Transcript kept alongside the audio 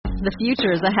The future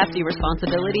is a hefty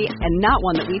responsibility and not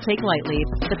one that we take lightly.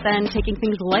 But then taking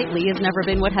things lightly has never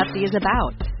been what Hefty is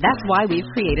about. That's why we've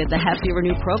created the Hefty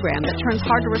Renew program that turns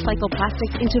hard-to-recycle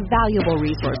plastics into valuable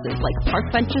resources like park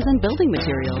benches and building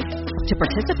materials. To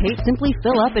participate, simply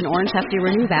fill up an orange Hefty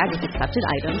Renew bag with accepted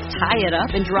items, tie it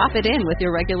up, and drop it in with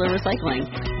your regular recycling.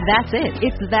 That's it.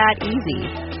 It's that easy.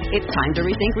 It's time to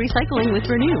rethink recycling with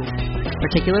Renew.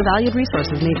 Particular valued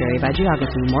resources may vary by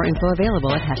geography. More info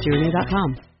available at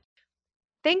heftyrenew.com.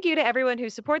 Thank you to everyone who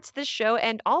supports this show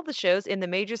and all the shows in the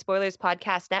Major Spoilers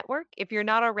Podcast Network. If you're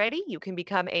not already, you can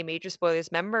become a Major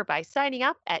Spoilers member by signing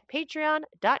up at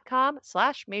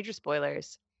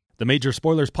patreon.com/majorspoilers. The Major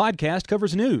Spoilers Podcast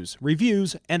covers news,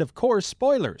 reviews, and of course,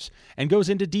 spoilers, and goes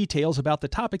into details about the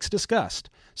topics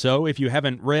discussed. So if you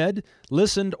haven't read,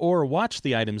 listened, or watched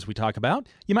the items we talk about,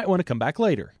 you might want to come back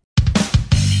later.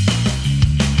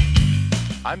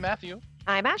 I'm Matthew.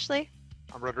 I'm Ashley.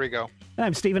 I'm Rodrigo. And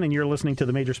I'm Steven, and you're listening to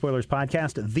the Major Spoilers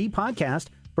Podcast, the podcast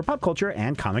for pop culture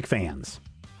and comic fans.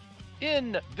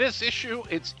 In this issue,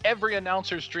 it's every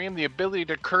announcer's dream, the ability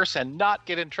to curse and not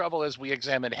get in trouble as we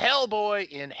examine Hellboy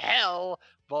in Hell,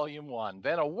 Volume 1.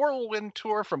 Then a whirlwind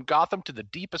tour from Gotham to the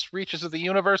deepest reaches of the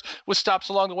universe with stops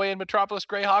along the way in Metropolis,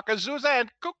 Greyhawk, Azusa, and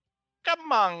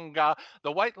Cucamonga.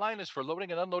 The white line is for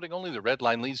loading and unloading only. The red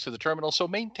line leads to the terminal, so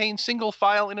maintain single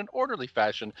file in an orderly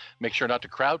fashion. Make sure not to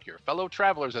crowd your fellow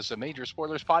travelers as the Major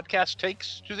Spoilers Podcast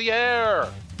takes to the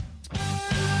air.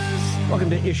 Welcome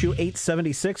to issue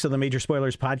 876 of the Major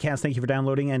Spoilers Podcast. Thank you for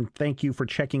downloading, and thank you for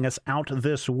checking us out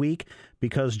this week,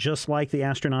 because just like the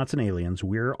astronauts and aliens,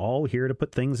 we're all here to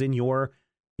put things in your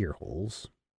ear holes.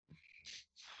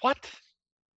 What?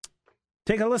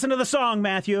 Take a listen to the song,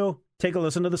 Matthew. Take a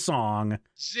listen to the song.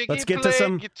 Ziggy Let's get to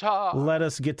some guitar. Let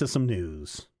us get to some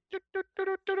news.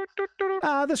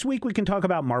 This week we can talk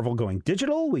about Marvel going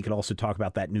digital. We could also talk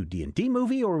about that new D&D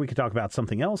movie, or we could talk about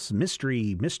something else.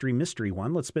 Mystery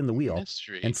one. Let's spin the wheel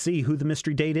and see who the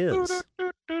mystery date is.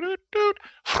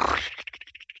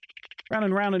 Round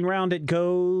and round and round it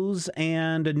goes,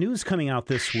 and news coming out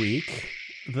this week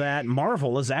that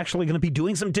Marvel is actually going to be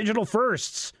doing some digital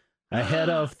firsts. Ahead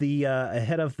of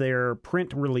their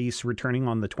print release returning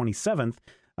on the 27th,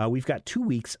 we've got 2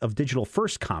 weeks of digital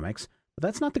first comics. But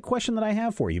that's not the question that I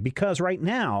have for you, because right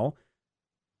now,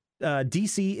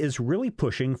 DC is really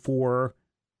pushing for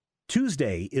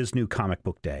Tuesday is New Comic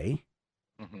Book Day.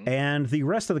 Mm-hmm. And the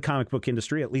rest of the comic book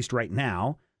industry, at least right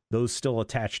now, those still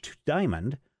attached to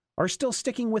Diamond, are still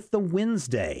sticking with the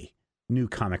Wednesday New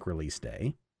Comic Release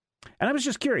Day. And I was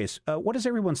just curious, what is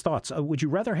everyone's thoughts? Would you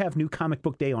rather have New Comic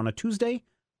Book Day on a Tuesday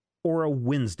or a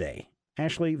Wednesday?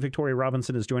 Ashley Victoria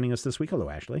Robinson is joining us this week. Hello,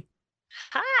 Ashley.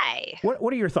 Hi.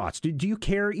 What are your thoughts? Do you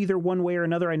care either one way or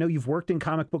another? I know you've worked in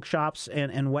comic book shops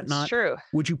and whatnot. It's true.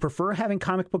 Would you prefer having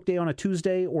Comic Book Day on a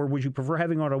Tuesday, or would you prefer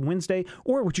having it on a Wednesday?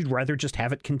 Or would you rather just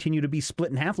have it continue to be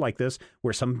split in half like this,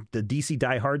 where the DC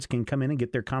diehards can come in and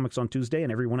get their comics on Tuesday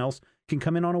and everyone else can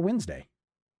come in on a Wednesday?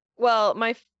 Well,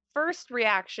 my first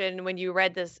reaction when you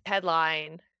read this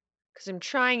headline, because I'm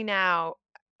trying now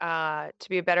to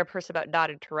be a better person about not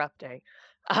interrupting,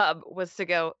 was to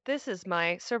go, this is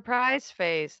my surprise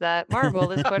face that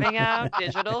Marvel is putting out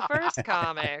digital first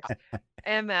comics.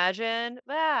 Imagine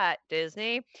that,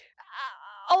 Disney.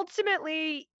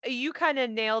 Ultimately, you kind of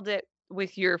nailed it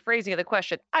with your phrasing of the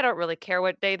question. I don't really care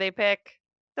what day they pick.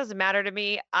 Doesn't matter to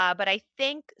me. But I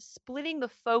think splitting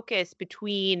the focus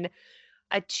between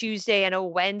a Tuesday and a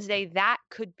Wednesday, that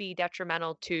could be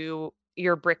detrimental to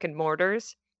your brick and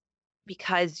mortars,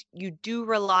 because you do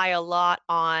rely a lot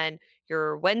on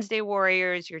your Wednesday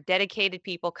warriors, your dedicated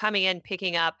people coming in,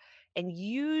 picking up, and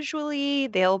usually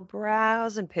they'll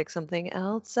browse and pick something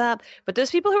else up. But those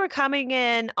people who are coming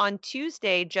in on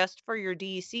Tuesday just for your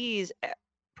DCs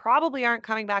probably aren't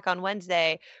coming back on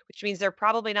Wednesday, which means they're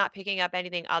probably not picking up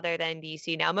anything other than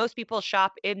DC. Now, most people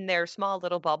shop in their small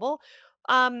little bubble,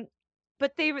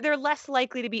 but they're less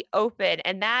likely to be open,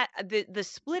 and that the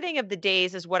splitting of the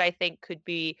days is what I think could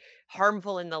be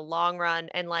harmful in the long run.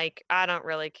 And I don't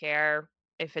really care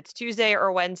if it's Tuesday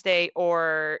or Wednesday,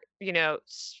 or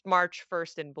March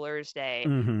 1st and Blur's Day,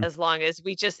 as long as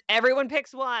everyone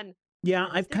picks one. Yeah,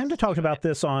 I've kind of talked about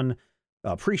this on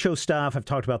pre-show stuff. I've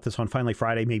talked about this on Finally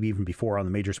Friday, maybe even before on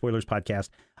the Major Spoilers Podcast.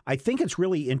 I think it's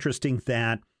really interesting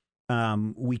that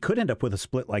we could end up with a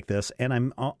split like this, and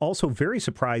I'm also very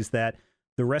surprised that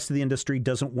the rest of the industry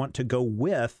doesn't want to go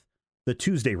with the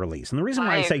Tuesday release. And the reason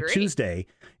why I say Tuesday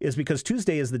is because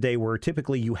Tuesday is the day where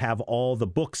typically you have all the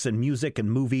books and music and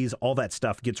movies, all that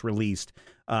stuff gets released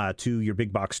to your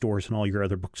big box stores and all your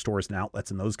other bookstores and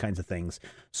outlets and those kinds of things.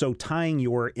 So tying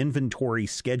your inventory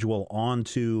schedule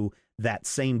onto that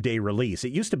same day release.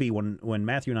 It used to be when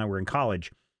Matthew and I were in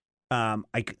college,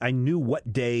 I knew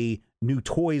what day new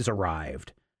toys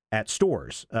arrived at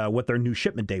stores, what their new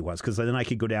shipment day was, because then I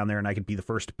could go down there and I could be the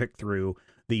first to pick through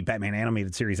the Batman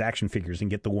Animated Series action figures and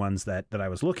get the ones that I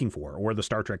was looking for, or the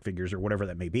Star Trek figures, or whatever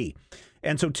that may be.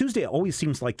 And so Tuesday always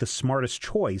seems like the smartest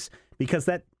choice, because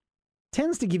that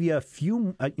tends to give you a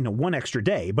few, one extra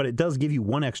day, but it does give you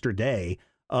one extra day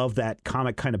of that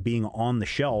comic kind of being on the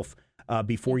shelf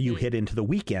before you hit into the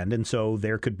weekend. And so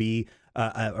there could be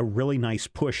a really nice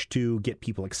push to get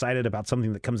people excited about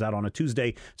something that comes out on a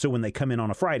Tuesday, so when they come in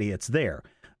on a Friday, it's there.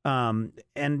 And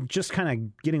just kind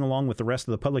of getting along with the rest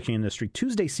of the publishing industry,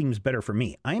 Tuesday seems better for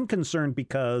me. I am concerned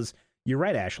because you're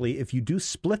right, Ashley. If you do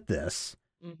split this,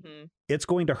 it's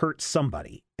going to hurt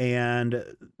somebody. And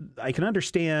I can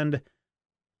understand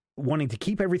wanting to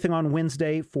keep everything on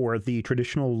Wednesday for the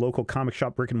traditional local comic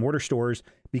shop brick and mortar stores,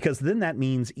 because then that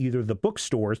means either the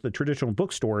bookstores, the traditional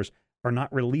bookstores, are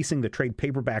not releasing the trade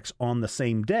paperbacks on the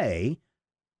same day,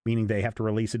 meaning they have to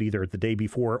release it either the day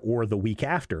before or the week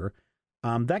after.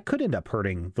 That could end up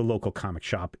hurting the local comic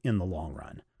shop in the long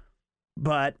run.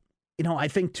 But, I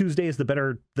think Tuesday is the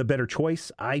better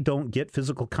choice. I don't get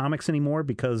physical comics anymore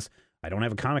because I don't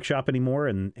have a comic shop anymore,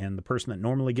 and the person that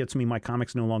normally gets me my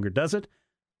comics no longer does it.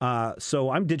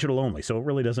 So I'm digital only, so it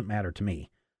really doesn't matter to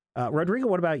me. Rodrigo,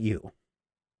 what about you?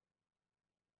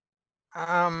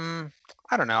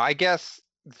 I don't know. I guess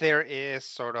there is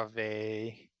sort of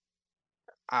a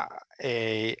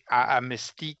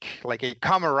mystique, like a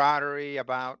camaraderie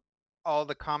about all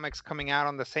the comics coming out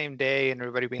on the same day and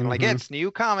everybody being like, it's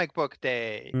New Comic Book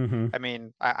Day. I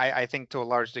mean, I think to a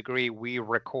large degree we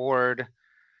record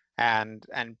and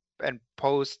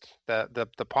post the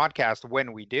podcast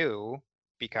when we do,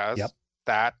 because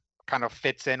that kind of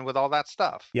fits in with all that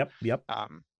stuff. Yep.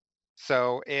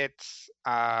 So it's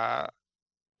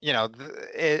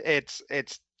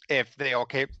it's if they all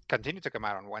continue to come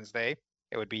out on Wednesday,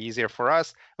 it would be easier for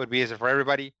us. It would be easier for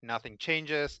everybody. Nothing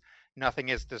changes. Nothing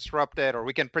is disrupted, or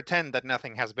we can pretend that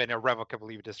nothing has been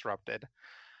irrevocably disrupted.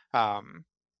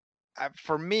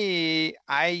 For me,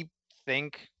 I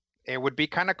think it would be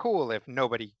kind of cool if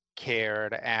nobody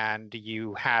cared and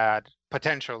you had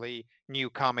potentially new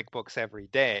comic books every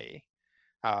day.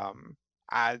 I'm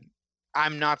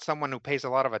not someone who pays a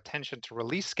lot of attention to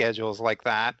release schedules like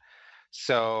that.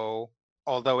 So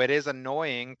although it is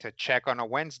annoying to check on a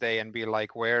Wednesday and be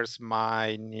like, where's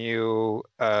my new,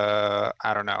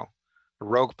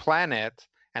 Rogue Planet?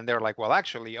 And they're like, well,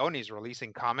 actually, Oni's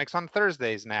releasing comics on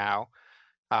Thursdays now.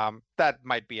 That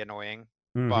might be annoying,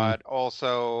 but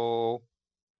also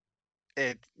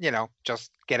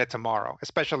just get it tomorrow,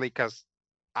 especially because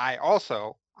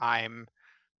I'm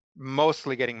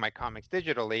mostly getting my comics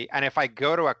digitally. And if I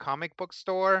go to a comic book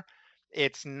store,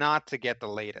 it's not to get the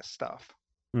latest stuff.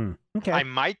 Okay. I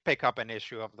might pick up an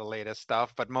issue of the latest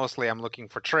stuff, but mostly I'm looking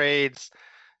for trades,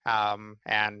 and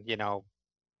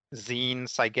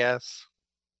zines, I guess.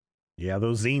 Yeah,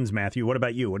 those zines, Matthew. What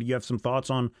about you? What do you have some thoughts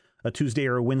on a Tuesday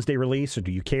or a Wednesday release, or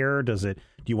do you care? Do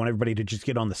you want everybody to just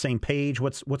get on the same page?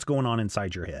 What's going on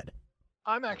inside your head?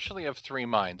 I'm actually of three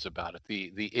minds about it.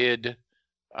 The id,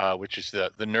 which is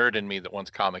the nerd in me that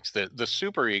wants comics, the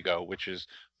super ego, which is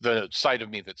the side of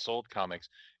me that sold comics,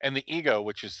 and the ego,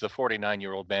 which is the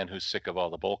 49-year-old man who's sick of all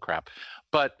the bull crap.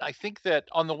 But I think that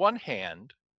on the one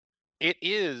hand, it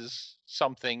is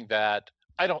something that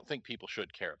I don't think people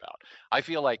should care about. I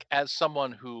feel like, as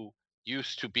someone who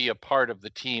used to be a part of the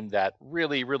team that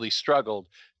really, really struggled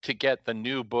to get the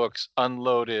new books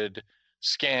unloaded,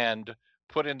 scanned,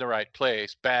 put in the right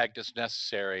place, bagged as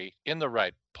necessary, in the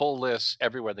right pull lists,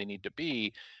 everywhere they need to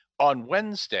be, on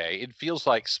Wednesday, it feels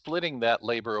like splitting that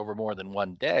labor over more than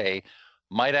one day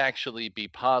might actually be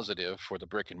positive for the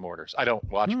brick and mortars. I don't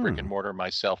watch brick and mortar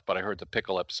myself, but I heard the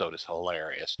pickle episode is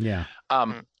hilarious. Yeah.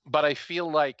 But I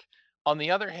feel like, on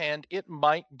the other hand, it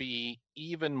might be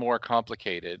even more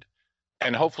complicated,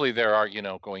 and hopefully there are,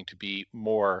 going to be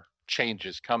more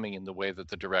changes coming in the way that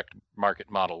the direct market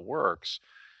model works.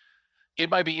 It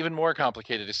might be even more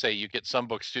complicated to say you get some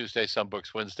books Tuesday, some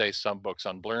books Wednesday, some books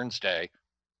on Blurns Day.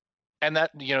 And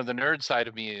that, the nerd side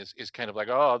of me is kind of like,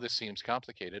 oh, this seems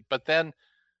complicated. But then,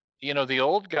 the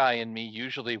old guy in me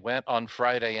usually went on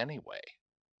Friday anyway.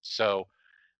 So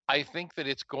I think that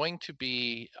it's going to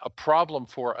be a problem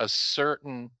for a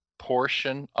certain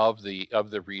portion of the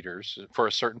readers, for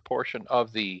a certain portion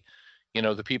of the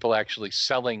people actually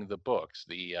selling the books,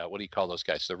 the what do you call those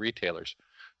guys, the retailers,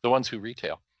 the ones who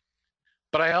retail.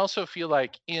 But I also feel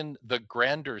like, in the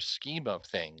grander scheme of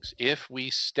things, if we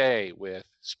stay with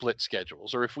split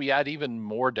schedules, or if we add even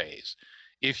more days,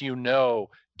 if you know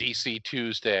DC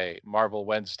Tuesday, Marvel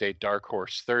Wednesday, Dark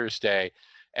Horse Thursday,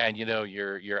 and you know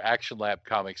your Action Lab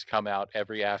comics come out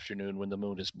every afternoon when the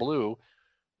moon is blue,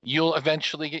 you'll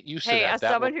eventually get used to Hey, that. as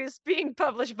someone who's being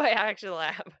published by Action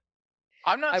Lab,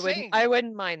 I'm not I saying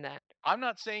wouldn't mind that. I'm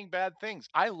not saying bad things.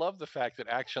 I love the fact that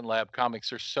Action Lab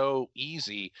comics are so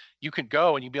easy. You can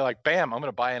go and you'd be like, bam, I'm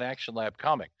going to buy an Action Lab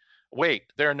comic. Wait,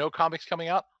 there are no comics coming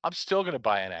out? I'm still going to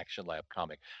buy an Action Lab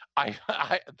comic. I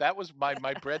that was my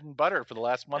bread and butter for the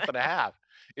last month and a half.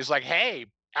 Is like, hey,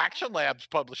 Action Lab's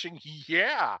publishing.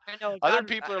 Yeah. I know. Other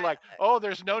people are like, oh,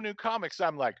 there's no new comics.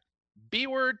 I'm like, B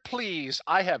word, please.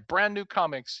 I have brand new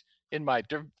comics in my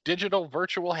digital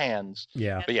virtual hands.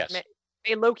 Yeah. But yes.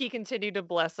 May Loki continue to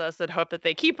bless us and hope that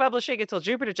they keep publishing until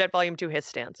Jupiter Jet Volume 2 hits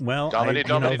stands. Well,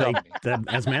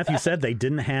 as Matthew said, they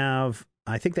didn't have.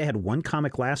 I think they had one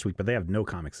comic last week, but they have no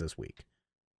comics this week.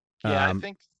 Yeah, I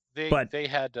think they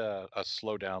had a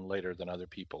slowdown later than other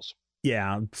people's.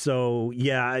 Yeah. So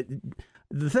yeah,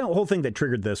 the whole thing that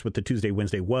triggered this with the Tuesday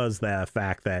Wednesday was the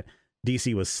fact that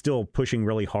DC was still pushing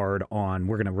really hard on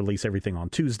we're going to release everything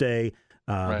on Tuesday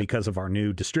because of our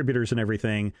new distributors and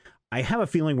everything. I have a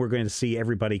feeling we're going to see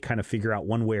everybody kind of figure out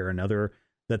one way or another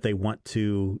that they want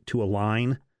to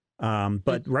align.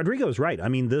 But Rodrigo's right. I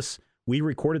mean, we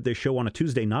recorded this show on a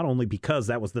Tuesday, not only because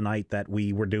that was the night that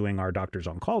we were doing our Doctors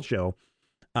on Call show,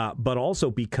 but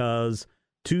also because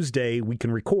Tuesday we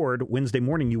can record, Wednesday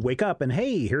morning you wake up and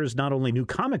hey, here's not only new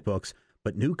comic books,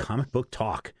 but new comic book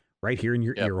talk right here in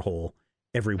your ear hole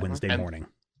every Wednesday morning.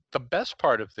 The best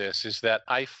part of this is that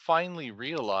I finally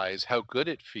realize how good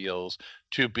it feels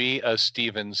to be a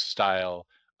Stevens-style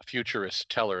futurist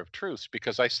teller of truths,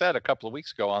 because I said a couple of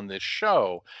weeks ago on this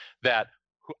show that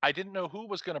I didn't know who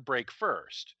was going to break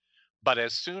first, but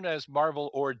as soon as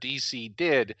Marvel or DC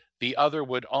did, the other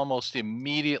would almost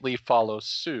immediately follow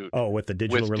suit. Oh, with the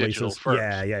digital releases? Digital first.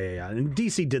 Yeah. And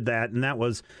DC did that, and that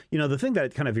was, the thing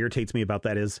that kind of irritates me about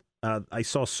that is I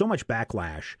saw so much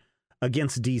backlash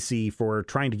against DC for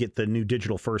trying to get the new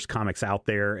digital first comics out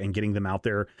there and getting them out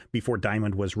there before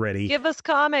Diamond was ready. Give us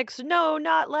comics. No,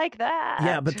 not like that.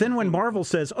 Yeah, but then when Marvel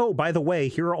says, oh, by the way,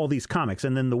 here are all these comics.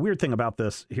 And then the weird thing about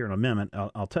this here in a minute,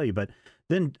 I'll tell you, but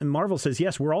then Marvel says,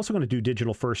 yes, we're also going to do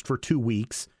digital first for 2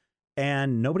 weeks.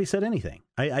 And nobody said anything.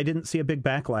 I didn't see a big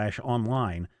backlash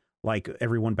online like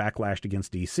everyone backlashed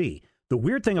against DC. The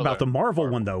weird thing about the Marvel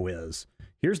one, though, is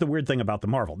here's the weird thing about the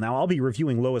Marvel. Now, I'll be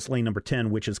reviewing Lois Lane number 10,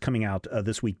 which is coming out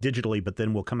this week digitally, but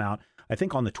then will come out, I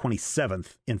think, on the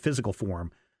 27th in physical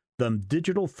form. The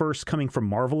digital first coming from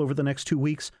Marvel over the next 2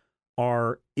 weeks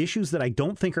are issues that I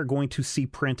don't think are going to see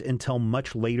print until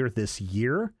much later this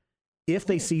year, if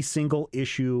they see single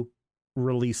issue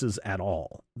releases at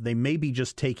all. They may be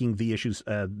just taking the issues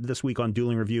this week on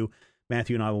Dueling Review.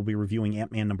 Matthew and I will be reviewing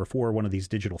Ant-Man number 4, one of these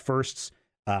digital firsts.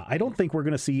 I don't think we're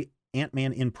going to see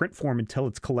Ant-Man in print form until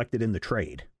it's collected in the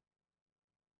trade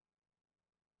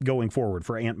going forward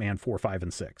for Ant-Man 4, 5,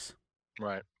 and 6.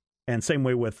 Right. And same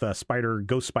way with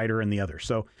Ghost Spider and the others.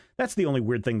 So that's the only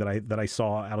weird thing that I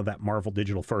saw out of that Marvel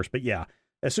digital first. But yeah,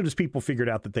 as soon as people figured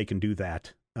out that they can do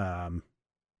that, I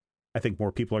think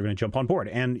more people are going to jump on board.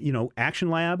 And, Action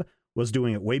Lab was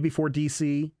doing it way before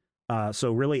DC.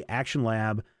 So really, Action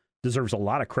Lab deserves a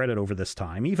lot of credit over this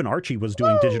time. Even Archie was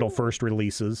doing digital first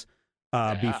releases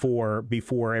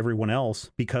before everyone else,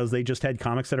 because they just had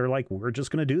comics that are like, we're just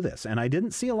going to do this. And I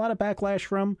didn't see a lot of backlash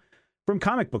from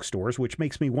comic book stores, which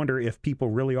makes me wonder if people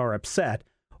really are upset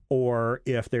or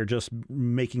if they're just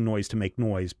making noise to make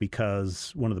noise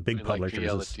because one of the big publishers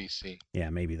is DC. Yeah,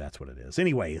 maybe that's what it is.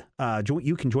 Anyway,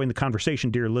 you can join the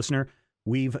conversation, dear listener.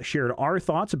 We've shared our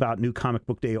thoughts about New Comic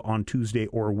Book Day on Tuesday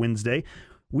or Wednesday.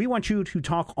 We want you to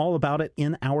talk all about it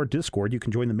in our Discord. You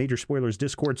can join the Major Spoilers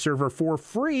Discord server for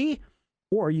free,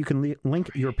 or you can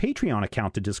link your Patreon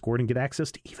account to Discord and get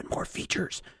access to even more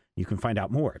features. You can find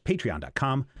out more at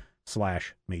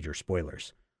patreon.com/Major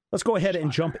Spoilers. Let's go ahead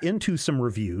and jump into some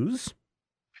reviews.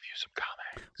 Review some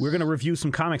comics. We're going to review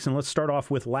some comics, and let's start off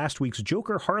with last week's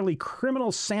Joker Harley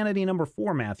Criminal Sanity number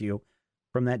 4, Matthew,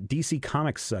 from that DC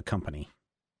Comics company.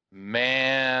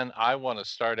 Man, I want to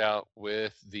start out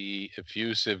with the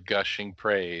effusive gushing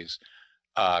praise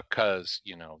because,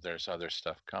 there's other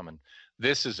stuff coming.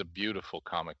 This is a beautiful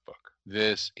comic book.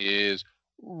 This is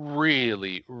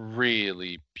really,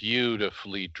 really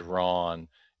beautifully drawn,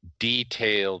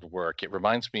 detailed work. It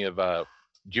reminds me of, do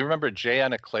you remember Jay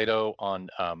Anacleto on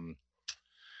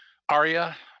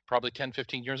Aria, probably 10,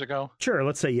 15 years ago? Sure,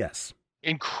 let's say yes.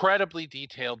 Incredibly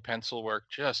detailed pencil work,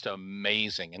 just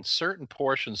amazing. And certain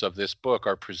portions of this book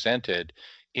are presented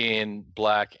in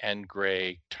black and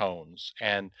gray tones.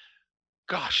 And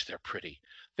gosh, they're pretty.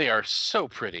 They are so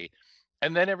pretty.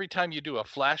 And then every time you do a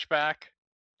flashback,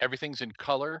 everything's in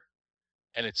color,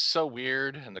 and it's so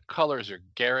weird, and the colors are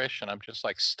garish, and I'm just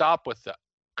like, stop with the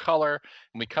color.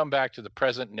 And we come back to the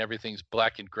present, and everything's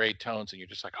black and gray tones, and you're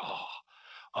just like,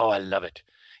 oh, I love it.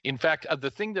 In fact,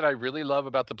 the thing that I really love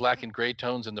about the black and gray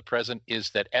tones in the present is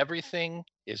that everything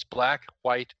is black,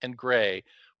 white, and gray,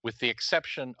 with the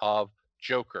exception of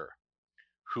Joker,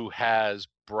 who has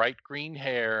bright green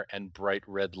hair and bright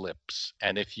red lips.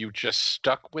 And if you just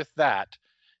stuck with that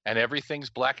and everything's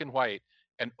black and white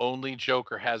and only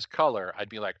Joker has color, I'd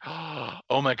be like,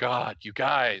 oh my God, you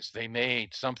guys, they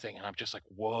made something. And I'm just like,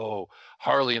 whoa,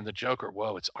 Harley and the Joker.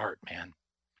 Whoa, it's art, man.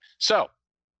 So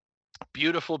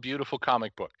beautiful, beautiful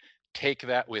comic book. Take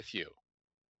that with you.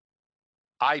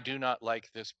 I do not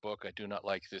like this book. I do not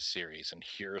like this series. And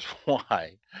here's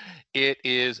why. It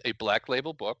is a Black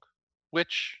Label book,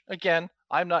 which, again,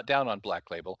 I'm not down on Black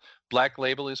Label. Black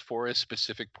Label is for a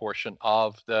specific portion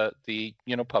of the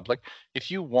public.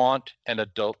 If you want an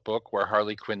adult book where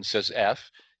Harley Quinn says F,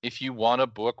 if you want a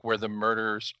book where the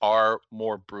murders are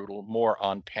more brutal, more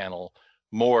on panel,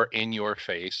 more in your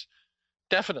face,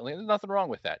 definitely, there's nothing wrong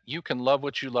with that. You can love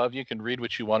what you love, you can read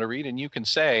what you want to read, and you can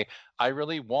say, I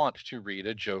really want to read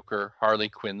a Joker Harley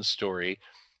Quinn story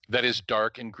that is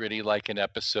dark and gritty like an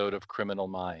episode of Criminal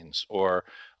Minds, or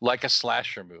like a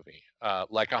slasher movie,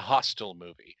 like a Hostel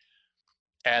movie.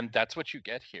 And that's what you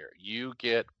get here. You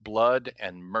get blood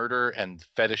and murder and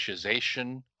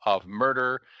fetishization of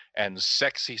murder and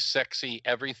sexy, sexy,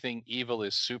 everything evil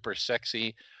is super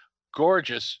sexy,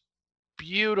 gorgeous,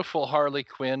 beautiful Harley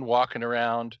Quinn walking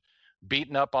around,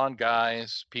 beating up on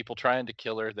guys, people trying to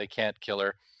kill her. They can't kill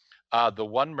her. The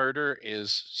one murder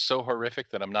is so horrific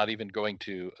that I'm not even going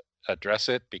to address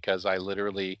it, because I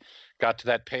literally got to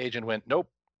that page and went, nope,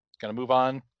 gonna move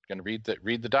on, gonna read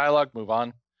the dialogue, move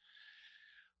on.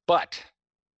 But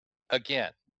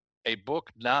again, a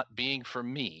book not being for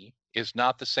me is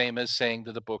not the same as saying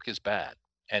that the book is bad.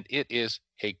 And it is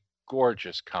a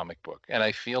gorgeous comic book. And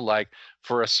I feel like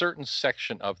for a certain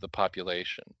section of the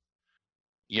population,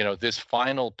 this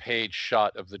final page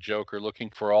shot of the Joker looking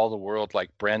for all the world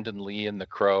like Brandon Lee in The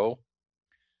Crow,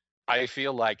 I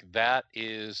feel like that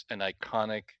is an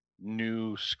iconic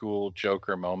new school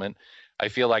Joker moment. I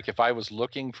feel like if I was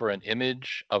looking for an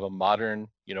image of a modern,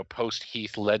 post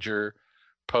Heath Ledger,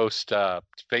 post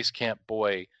Face Camp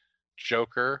Boy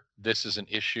Joker, this is an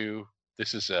issue.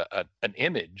 This is an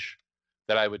image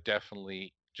that I would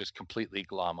definitely just completely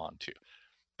glom onto.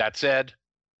 That said,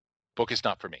 book is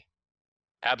not for me.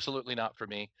 Absolutely not for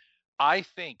me. I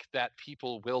think that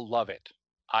people will love it.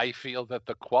 I feel that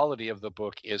the quality of the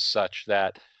book is such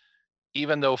that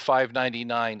even though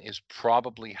 $5.99 is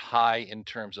probably high in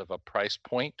terms of a price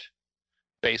point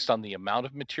based on the amount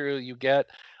of material you get,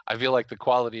 I feel like the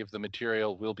quality of the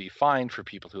material will be fine for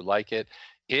people who like it.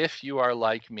 If you are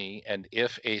like me, and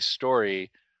if a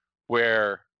story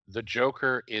where the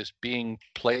Joker is being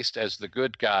placed as the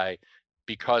good guy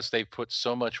because they put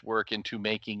so much work into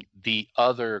making the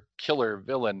other killer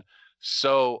villain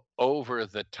so over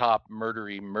the top,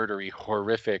 murdery,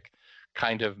 horrific,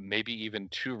 kind of maybe even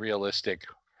too realistic,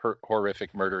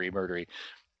 horrific, murdery.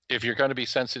 If you're going to be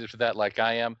sensitive to that like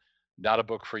I am, not a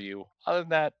book for you. Other than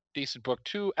that, decent book.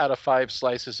 2 out of 5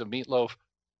 slices of meatloaf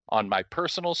on my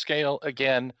personal scale.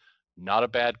 Again, not a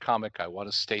bad comic. I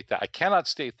want to state that. I cannot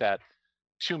state that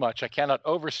too much. I cannot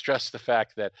overstress the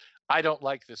fact that I don't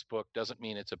like this book doesn't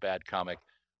mean it's a bad comic.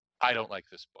 I don't like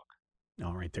this book.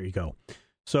 All right, there you go.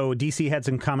 So DC had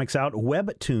some comics out.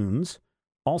 Webtoons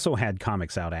also had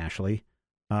comics out, Ashley.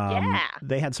 Yeah.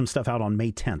 They had some stuff out on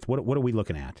May 10th. What are we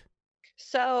looking at?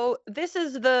 So this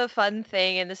is the fun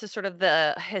thing, and this is sort of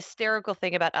the hysterical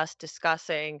thing about us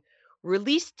discussing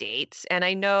release dates. And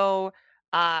I know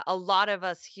a lot of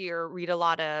us here read a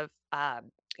lot of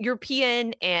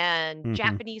European and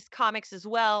Japanese comics as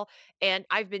well. And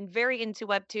I've been very into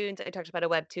webtoons. I talked about a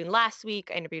webtoon last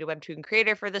week. I interviewed a webtoon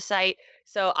creator for the site.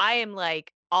 So I am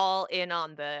like all in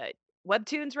on the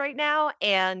webtoons right now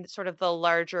and sort of the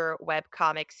larger web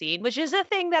comic scene, which is a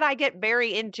thing that I get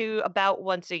very into about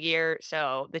once a year.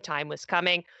 So the time was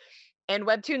coming. And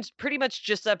webtoons pretty much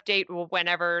just update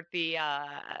whenever the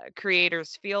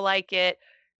creators feel like it.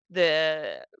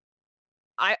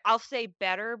 I'll say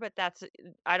better, but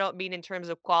I don't mean in terms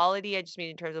of quality. I just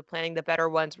mean in terms of planning. The better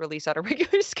ones release on a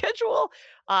regular schedule.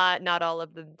 Not all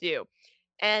of them do.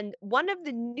 And one of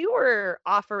the newer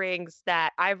offerings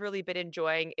that I've really been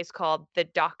enjoying is called The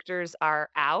Doctors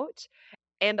Are Out.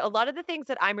 And a lot of the things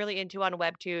that I'm really into on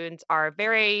webtoons are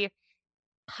very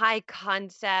high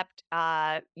concept,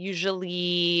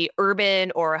 usually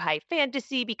urban or high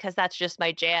fantasy, because that's just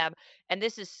my jam. And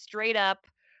this is straight up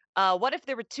what if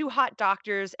there were two hot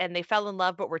doctors and they fell in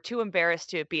love but were too embarrassed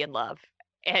to be in love?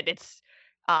 And it's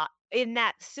in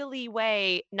that silly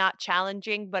way, not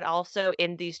challenging, but also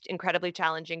in these incredibly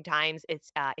challenging times,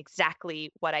 it's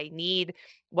exactly what I need.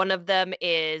 One of them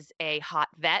is a hot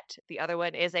vet, the other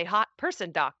one is a hot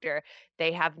person doctor.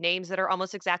 They have names that are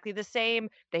almost exactly the same.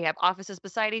 They have offices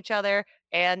beside each other,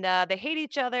 and they hate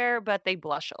each other, but they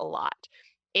blush a lot.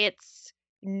 It's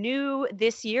new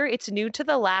this year. It's new to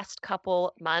the last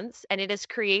couple months, and it is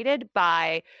created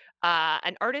by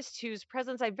an artist whose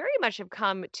presence I very much have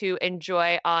come to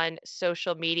enjoy on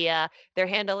social media. Their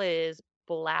handle is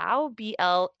Blau,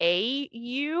 Blau.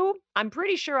 I'm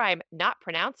pretty sure I'm not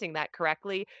pronouncing that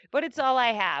correctly, but it's all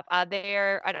I have.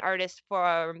 They're an artist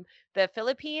from the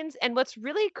Philippines. And what's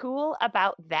really cool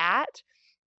about that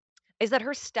is that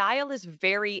her style is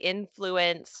very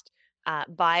influenced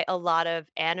by a lot of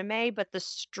anime, but the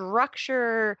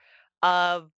structure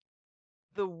of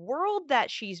the world that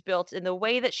she's built and the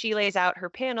way that she lays out her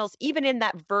panels, even in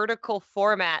that vertical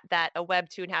format that a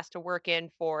webtoon has to work in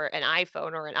for an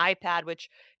iPhone or an iPad, which,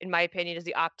 in my opinion, is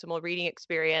the optimal reading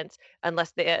experience,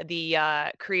 unless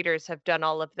the creators have done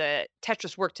all of the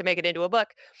Tetris work to make it into a book.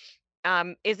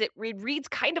 Is it reads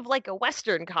kind of like a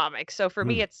Western comic. So for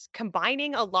me, it's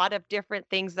combining a lot of different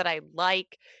things that I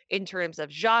like in terms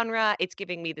of genre. It's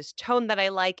giving me this tone that I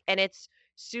like, and it's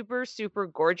super, super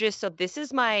gorgeous. So this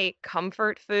is my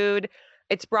comfort food.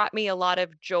 It's brought me a lot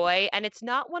of joy, and it's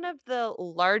not one of the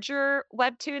larger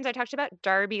webtoons. I talked about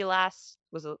Darby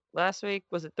was it last week?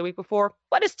 Was it the week before?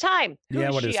 What is time? Who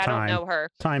is what she? is I don't time? know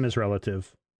her. Time is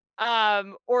relative.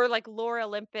 Or like Lore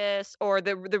Olympus, or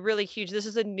the really huge, this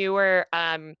is a newer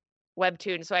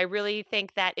webtoon. So I really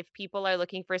think that if people are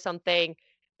looking for something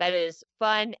that is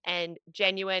fun and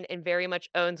genuine and very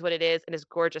much owns what it is and is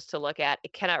gorgeous to look at, I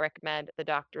cannot recommend The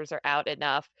Doctors Are Out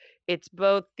enough. It's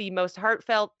both the most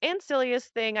heartfelt and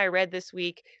silliest thing I read this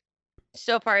week.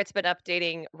 So far, it's been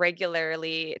updating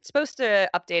regularly. It's supposed to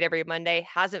update every Monday,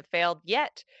 hasn't failed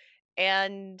yet.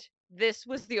 And this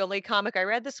was the only comic I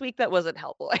read this week that wasn't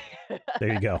Hellboy.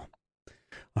 There you go.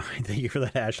 All right, thank you for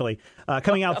that, Ashley.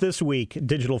 Coming out this week,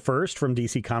 digital first from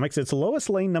DC Comics, it's Lois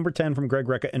Lane number 10 from Greg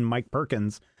Rucka and Mike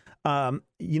Perkins.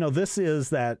 This is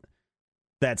that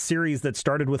series that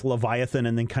started with Leviathan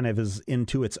and then kind of is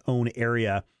into its own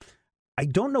area. I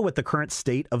don't know what the current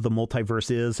state of the multiverse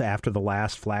is after the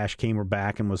last Flash came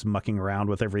back and was mucking around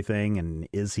with everything. And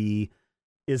is he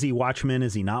Watchmen?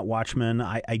 Is he not Watchmen?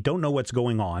 I don't know what's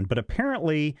going on, but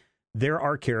apparently there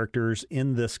are characters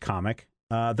in this comic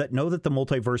that know that the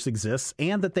multiverse exists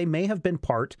and that they may have been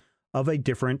part of a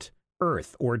different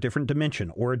Earth or a different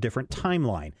dimension or a different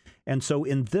timeline. And so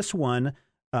in this one,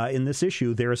 in this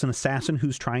issue, there is an assassin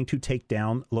who's trying to take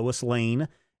down Lois Lane.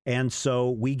 And so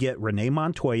we get Renee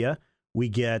Montoya. We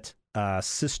get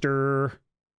Sister,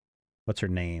 what's her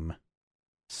name?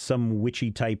 Some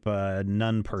witchy type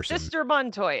nun person. Sister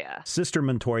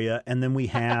Montoya. And then we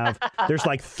have, there's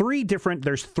three different,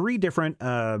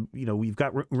 we've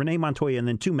got Renee Montoya and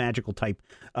then two magical type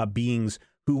beings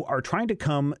who are trying to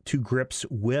come to grips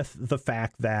with the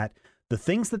fact that the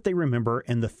things that they remember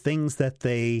and the things that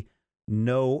they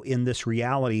know in this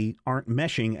reality aren't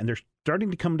meshing. And they're starting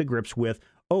to come to grips with,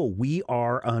 we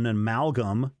are an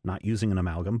amalgam, not using an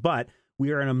amalgam, but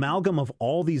we are an amalgam of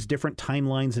all these different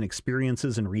timelines and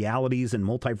experiences and realities and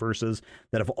multiverses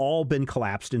that have all been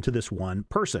collapsed into this one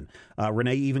person.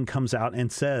 Renee even comes out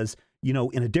and says,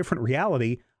 in a different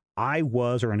reality,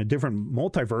 or in a different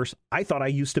multiverse, I thought I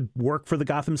used to work for the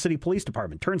Gotham City Police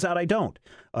Department. Turns out I don't.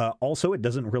 Also, it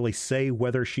doesn't really say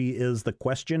whether she is the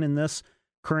Question in this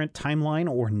current timeline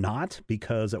or not,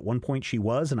 because at one point she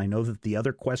was, and I know that the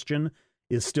other Question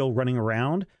is still running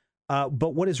around.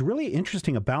 But what is really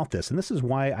interesting about this, and this is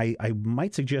why I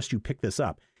might suggest you pick this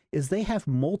up, is they have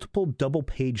multiple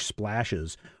double-page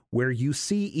splashes where you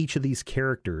see each of these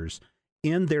characters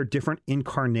in their different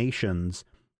incarnations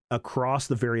across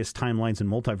the various timelines and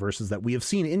multiverses that we have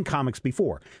seen in comics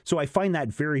before. So I find that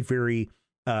very, very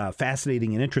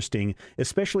fascinating and interesting,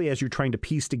 especially as you're trying to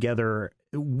piece together,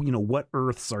 what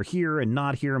Earths are here and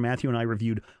not here. Matthew and I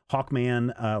reviewed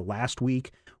Hawkman last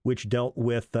week, which dealt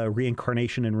with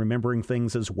reincarnation and remembering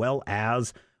things, as well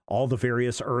as all the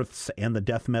various Earths and the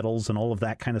death metals and all of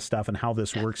that kind of stuff and how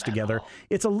this works together.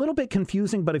 It's a little bit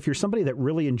confusing, but if you're somebody that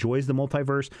really enjoys the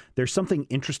multiverse, there's something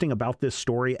interesting about this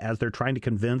story as they're trying to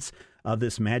convince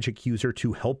this magic user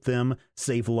to help them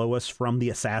save Lois from the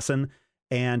assassin.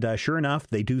 And sure enough,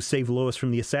 they do save Lois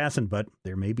from the assassin, but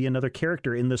there may be another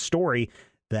character in the story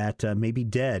that may be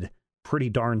dead pretty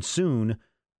darn soon.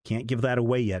 Can't give that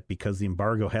away yet because the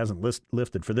embargo hasn't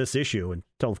lifted for this issue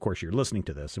until, of course, you're listening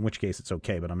to this, in which case it's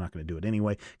okay, but I'm not going to do it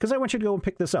anyway because I want you to go and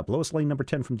pick this up. Lois Lane number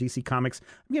 10 from DC Comics.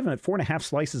 I'm giving it 4.5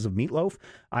 slices of meatloaf.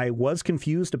 I was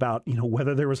confused about,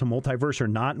 whether there was a multiverse or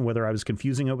not, and whether I was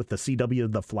confusing it with the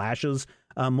CW The Flash's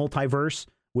multiverse,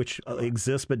 which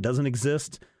exists but doesn't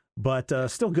exist. But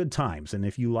still good times. And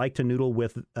if you like to noodle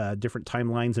with different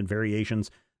timelines and variations,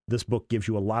 this book gives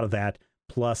you a lot of that,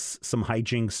 plus some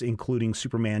hijinks, including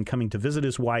Superman coming to visit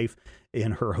his wife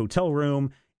in her hotel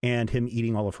room and him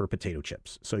eating all of her potato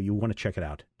chips. So you want to check it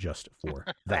out just for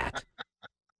that.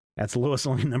 That's Lois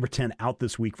Lane number 10 out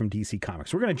this week from DC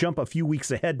Comics. We're going to jump a few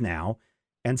weeks ahead now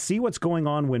and see what's going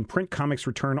on when print comics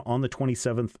return on the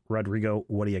 27th. Rodrigo,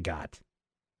 what do you got?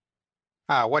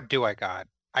 What do I got?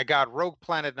 I got Rogue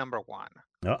Planet number 1.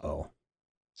 Uh-oh.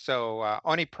 So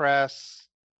Oni Press,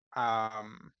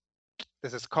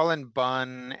 this is Colin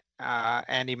Bunn,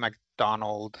 Andy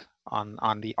McDonald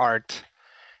on the art,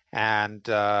 and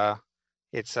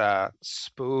it's a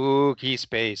spooky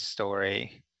space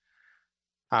story.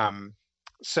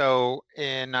 So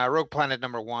in Rogue Planet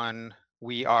number 1,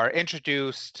 we are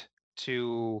introduced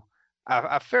to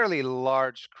a fairly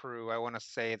large crew. I want to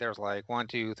say there's like 1,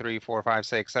 2, 3, 4, 5,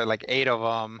 6, like 8 of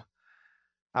them.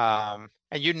 And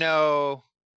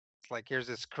it's like here's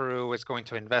this crew is going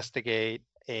to investigate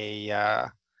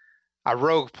a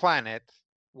rogue planet,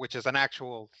 which is an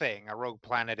actual thing. A rogue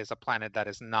planet is a planet that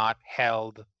is not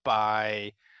held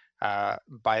by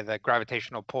the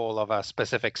gravitational pull of a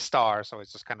specific star, so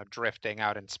it's just kind of drifting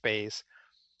out in space.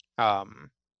 With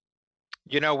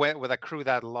a crew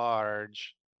that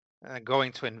large,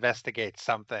 going to investigate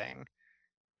something,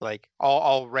 like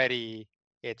already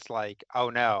it's like,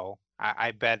 oh no,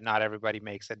 I bet not everybody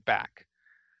makes it back.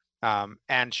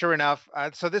 And sure enough,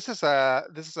 so this is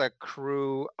a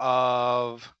crew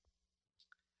of,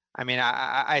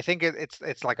 I think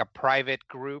it's like a private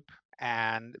group,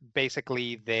 and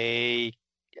basically they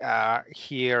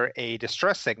hear a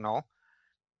distress signal,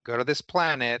 go to this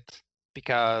planet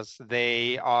because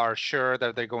they are sure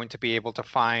that they're going to be able to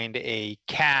find a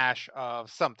cache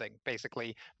of something.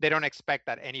 Basically, they don't expect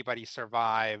that anybody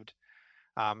survived,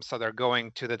 so they're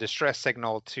going to the distress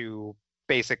signal to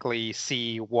basically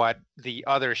see what the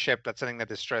other ship that's sending the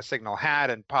distress signal had,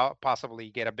 and possibly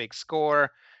get a big score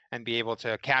and be able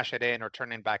to cash it in or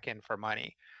turn it back in for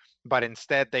money. But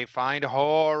instead they find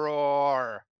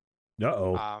horror.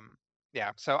 Uh-oh.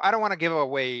 Yeah, so I don't want to give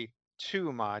away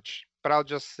too much, but I'll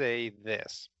just say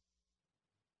this.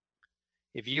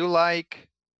 If you like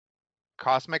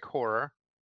cosmic horror,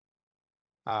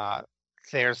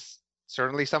 there's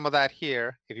certainly some of that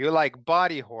here. If you like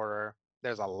body horror,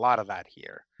 there's a lot of that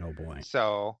here. Oh boy.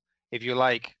 So if you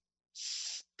like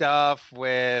stuff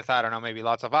with, I don't know, maybe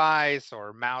lots of eyes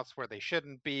or mouths where they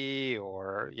shouldn't be,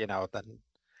 or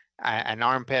an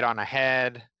armpit on a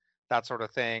head, that sort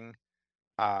of thing,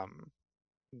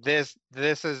 this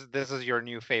is your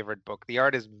new favorite book. The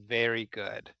art is very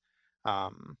good.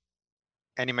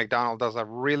 Andy McDonald does a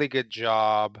really good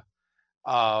job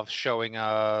of showing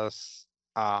us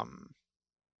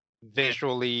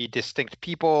visually distinct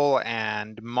people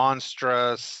and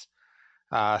monstrous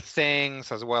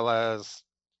things, as well as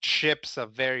ships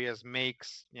of various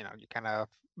makes. You kind of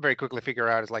very quickly figure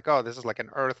out, it's like, oh, this is like an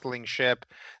Earthling ship.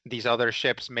 These other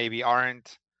ships maybe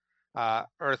aren't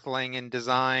Earthling in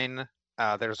design.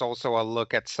 There's also a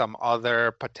look at some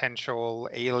other potential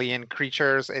alien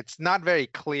creatures. It's not very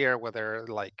clear whether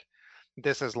like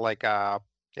this is like a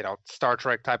Star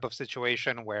Trek type of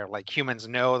situation where like humans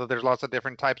know that there's lots of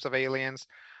different types of aliens,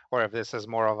 or if this is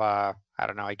more of a, I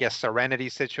don't know, I guess Serenity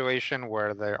situation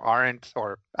where there aren't,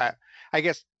 or I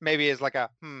guess maybe it's like a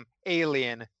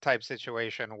alien type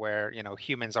situation where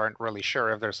humans aren't really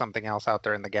sure if there's something else out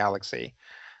there in the galaxy.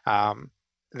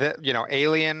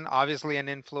 Alien, obviously an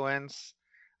influence,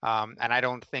 and I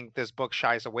don't think this book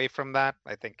shies away from that.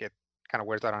 I think it kind of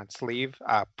wears that on its sleeve.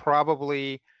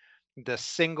 Probably the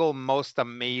single most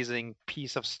amazing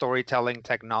piece of storytelling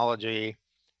technology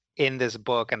in this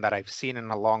book, and that I've seen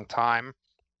in a long time,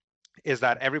 is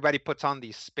that everybody puts on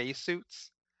these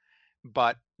spacesuits,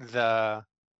 but the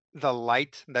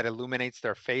light that illuminates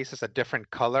their face is a different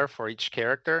color for each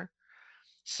character.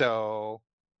 So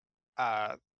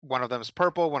one of them's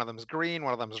purple, one of them's green,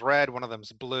 one of them's red, one of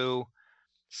them's blue.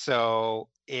 So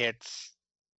it's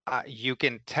you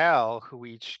can tell who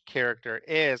each character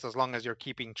is as long as you're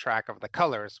keeping track of the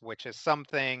colors, which is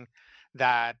something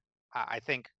that I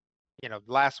think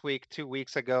last week, 2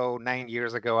 weeks ago, 9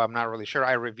 years ago, I'm not really sure,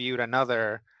 I reviewed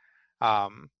another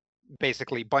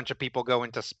basically bunch of people go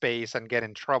into space and get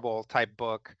in trouble type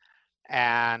book,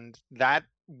 and that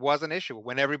was an issue.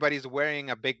 When everybody's wearing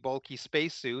a big bulky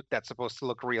spacesuit that's supposed to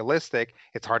look realistic,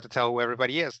 it's hard to tell who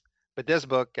everybody is. But this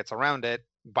book gets around it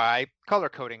by color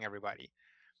coding everybody.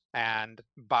 And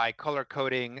by color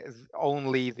coding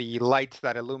only the light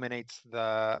that illuminates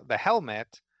the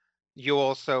helmet, you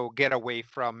also get away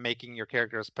from making your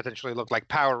characters potentially look like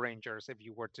Power Rangers if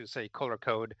you were to, say, color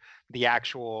code the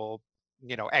actual,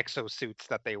 exosuits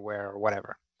that they wear or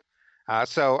whatever.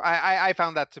 So I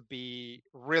found that to be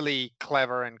really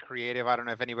clever and creative. I don't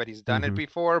know if anybody's done it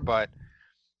before, but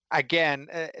again,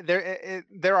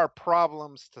 there are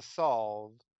problems to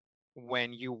solve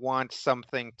when you want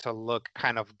something to look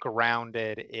kind of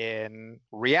grounded in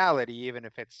reality, even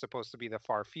if it's supposed to be the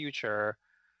far future,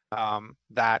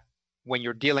 that when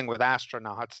you're dealing with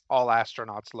astronauts, all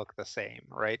astronauts look the same,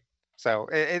 right? So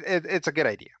it's a good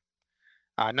idea.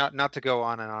 Not to go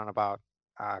on and on about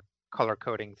color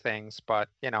coding things, but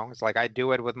it's like I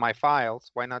do it with my files.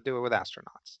 Why not do it with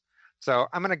astronauts? So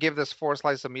I'm going to give this 4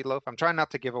 slices of meatloaf. I'm trying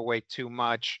not to give away too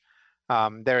much.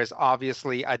 There is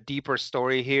obviously a deeper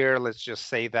story here. Let's just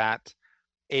say that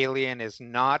Alien is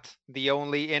not the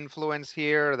only influence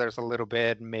here. There's a little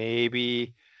bit,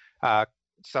 maybe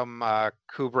some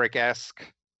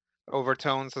Kubrick-esque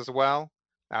overtones as well.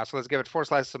 So let's give it 4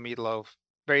 slices of meatloaf.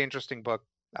 Very interesting book.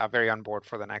 Very on board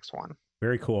for the next one.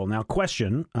 Very cool. Now,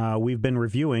 question. We've been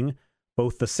reviewing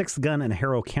both The Sixth Gun and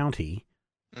Harrow County,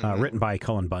 written by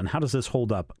Cullen Bunn. How does this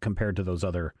hold up compared to those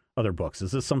other books?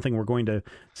 Is this something we're going to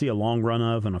see a long run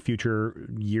of in a future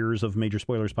years of Major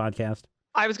Spoilers podcast?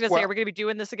 I was going to say, are we going to be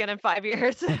doing this again in 5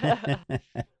 years?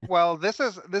 Well, this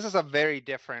is a very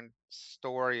different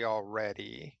story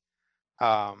already.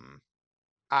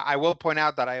 I will point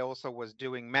out that I also was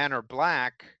doing Man or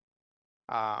Black,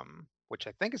 which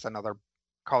I think is another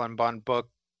Cullen Bunn book.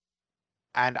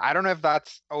 And I don't know if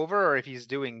that's over or if he's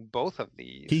doing both of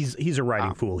these. He's a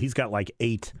writing fool. He's got like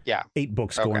eight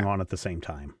books going on at the same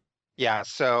time. Yeah,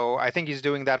 so I think he's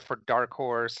doing that for Dark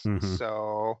Horse.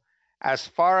 So as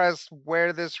far as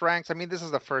where this ranks, I mean, this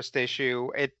is the first issue.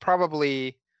 It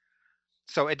doesn't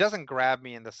grab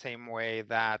me in the same way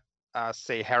that,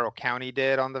 say, Harrow County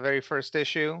did on the very first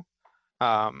issue.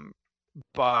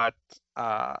 But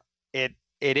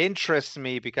it interests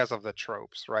me because of the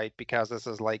tropes, right? Because this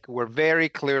is like, we're very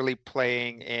clearly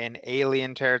playing in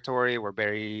Alien territory. We're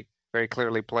very, very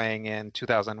clearly playing in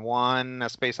 2001, A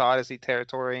Space Odyssey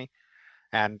territory.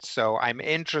 And so I'm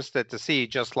interested to see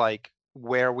just like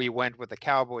where we went with the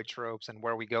cowboy tropes and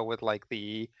where we go with like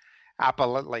the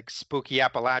spooky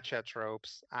Appalachia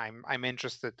tropes. I'm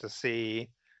interested to see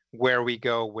where we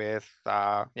go with,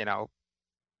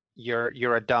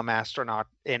 you're a dumb astronaut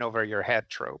in over your head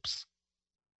tropes.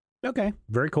 Okay,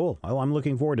 very cool. Well, I'm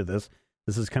looking forward to this.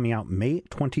 This is coming out May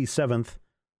 27th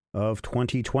of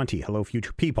 2020. Hello,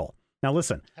 future people. Now,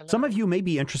 listen, Some of you may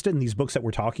be interested in these books that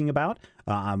we're talking about,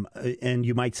 and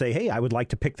you might say, hey, I would like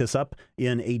to pick this up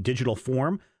in a digital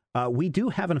form. We do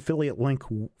have an affiliate link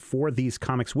for these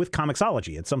comics with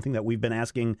Comixology. It's something that we've been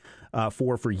asking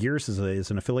for years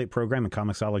as an affiliate program, and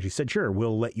Comixology said, sure,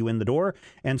 we'll let you in the door.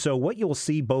 And so what you'll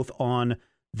see both on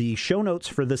the show notes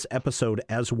for this episode,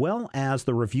 as well as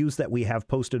the reviews that we have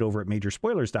posted over at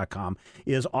majorspoilers.com,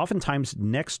 is oftentimes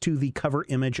next to the cover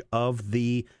image of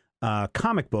the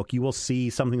comic book, you will see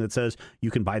something that says you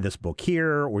can buy this book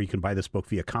here, or you can buy this book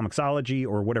via Comixology,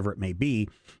 or whatever it may be.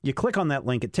 You click on that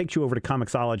link, it takes you over to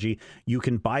Comixology. You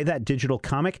can buy that digital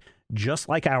comic just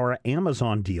like our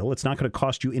Amazon deal. It's not going to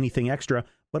cost you anything extra,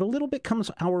 but a little bit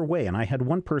comes our way. And I had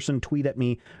one person tweet at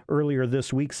me earlier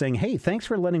this week saying, hey, thanks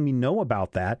for letting me know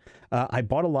about that. I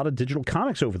bought a lot of digital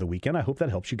comics over the weekend. I hope that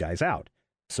helps you guys out.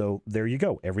 So there you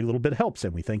go. Every little bit helps,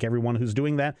 and we thank everyone who's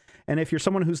doing that. And if you're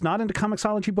someone who's not into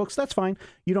Comixology books, that's fine.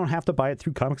 You don't have to buy it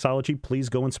through Comixology. Please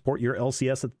go and support your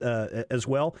LCS as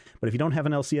well. But if you don't have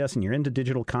an LCS and you're into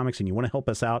digital comics and you want to help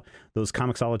us out, those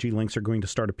Comixology links are going to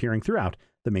start appearing throughout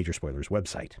the Major Spoilers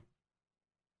website.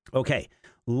 Okay,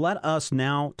 let us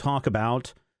now talk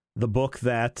about the book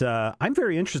that I'm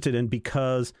very interested in,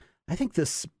 because I think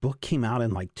this book came out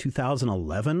in like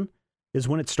 2011. Is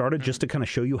when it started, just to kind of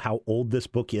show you how old this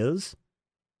book is.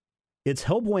 It's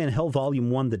Hellboy and Hell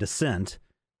Volume 1, The Descent.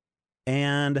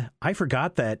 And I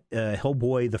forgot that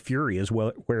Hellboy the Fury is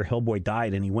where Hellboy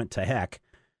died and he went to heck.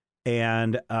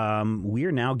 And we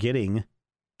are now getting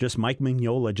just Mike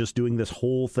Mignola just doing this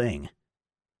whole thing.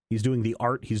 He's doing the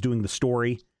art, he's doing the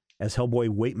story as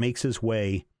Hellboy makes his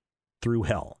way through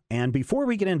hell. And before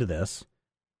we get into this,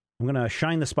 I'm going to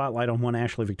shine the spotlight on one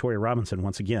Ashley Victoria Robinson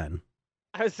once again.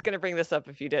 I was going to bring this up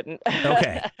if you didn't.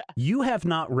 Okay. You have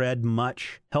not read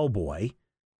much Hellboy,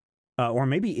 or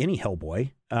maybe any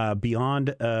Hellboy,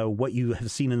 beyond what you have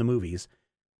seen in the movies.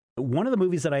 one of the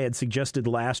movies that I had suggested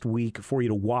last week for you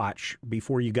to watch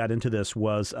before you got into this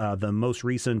was the most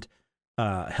recent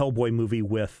Hellboy movie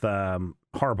with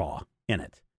Harbaugh in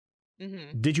it.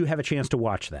 Mm-hmm. Did you have a chance to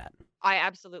watch that? I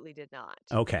absolutely did not.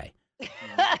 Okay.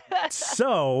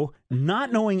 So,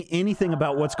 not knowing anything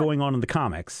about what's going on in the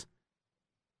comics,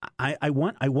 I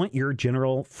want your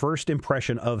general first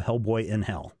impression of Hellboy in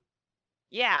Hell.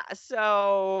 Yeah.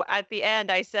 So at the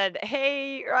end, I said,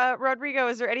 "Hey, Rodrigo,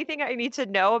 is there anything I need to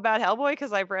know about Hellboy?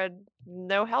 Because I've read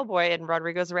no Hellboy, and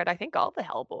Rodrigo's read, I think, all the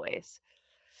Hellboys."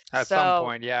 At some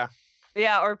point, yeah.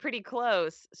 Yeah, or pretty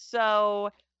close.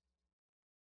 So,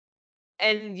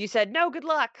 and you said, "No, good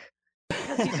luck,"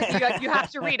 because you have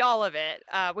to read all of it,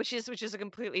 which is a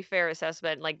completely fair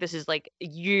assessment. Like, this is like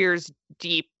years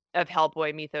deep of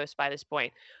Hellboy mythos by this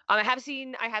point. I have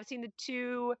seen the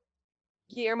 2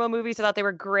 Guillermo movies. I thought they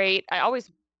were great. I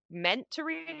always meant to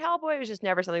read Hellboy. It was just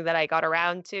never something that I got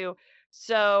around to.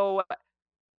 So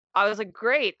I was like,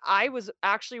 great. I was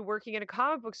actually working in a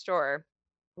comic book store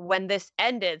when this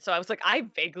ended. So I was like, I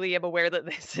vaguely am aware that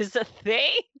this is a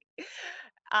thing.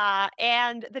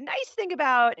 And the nice thing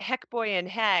about Heckboy and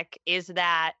Heck is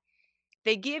that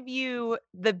they give you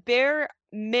the bare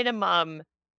minimum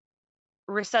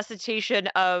resuscitation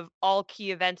of all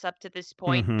key events up to this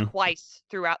point twice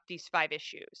throughout these 5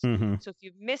 issues. So if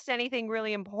you've missed anything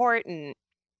really important,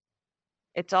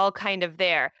 it's all kind of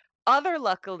there.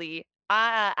 Luckily,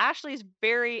 Ashley's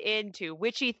very into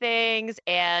witchy things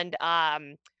and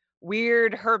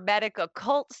weird hermetic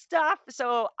occult stuff.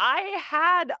 So I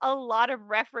had a lot of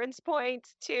reference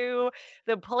points to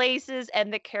the places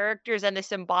and the characters and the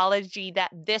symbology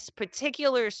that this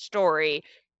particular story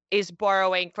is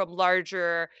borrowing from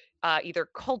larger either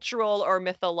cultural or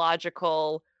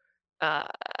mythological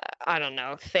I don't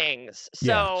know, things.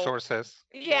 So sources.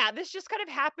 Yeah, this just kind of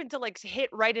happened to like hit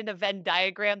right in a Venn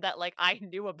diagram that like I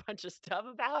knew a bunch of stuff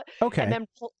about. Okay. And then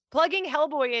plugging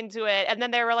Hellboy into it, and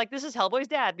then they were like, "This is Hellboy's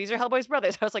dad. These are Hellboy's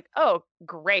brothers." I was like, "Oh,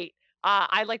 great."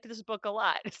 I liked this book a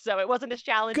lot, so it wasn't as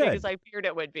challenging as I feared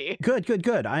it would be.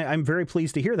 Good. I'm very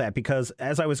pleased to hear that, because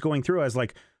as I was going through, I was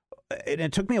like, and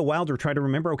it took me a while to try to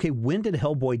remember, okay, when did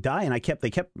Hellboy die? And they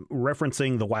kept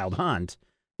referencing The Wild Hunt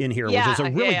in here, which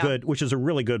is a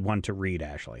really good one to read,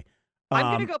 Ashley.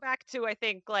 I'm going to go back to, I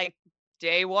think, like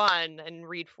day 1 and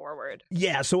read forward.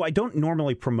 Yeah, so I don't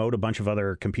normally promote a bunch of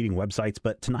other competing websites,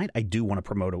 but tonight I do want to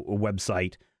promote a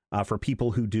website for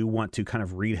people who do want to kind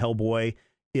of read Hellboy.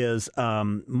 Is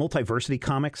Multiversity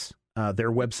Comics,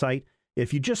 their website.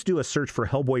 If you just do a search for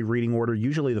Hellboy reading order,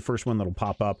 usually the first one that'll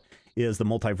pop up is the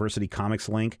Multiversity Comics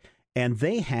link, and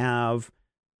they have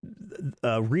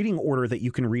a reading order that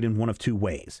you can read in one of 2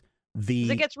 ways.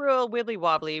 It gets real wibbly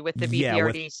wobbly with the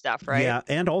BPRD stuff, right? Yeah,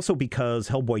 and also because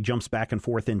Hellboy jumps back and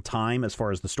forth in time as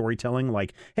far as the storytelling.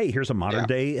 Like, hey, here's a modern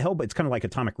day Hellboy. It's kind of like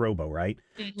Atomic Robo, right?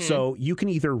 So you can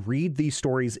either read these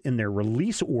stories in their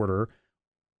release order,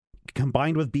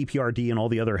 combined with BPRD and all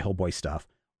the other Hellboy stuff,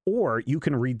 or you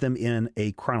can read them in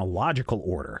a chronological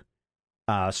order,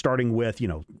 starting with,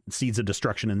 Seeds of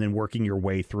Destruction and then working your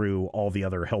way through all the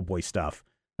other Hellboy stuff.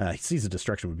 Seeds of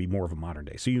Destruction would be more of a modern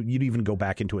day. So you'd even go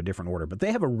back into a different order. But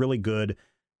they have a really good,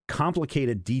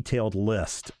 complicated, detailed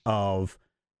list of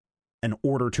an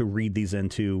order to read these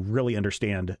into, really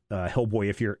understand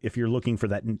Hellboy if you're looking for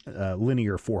that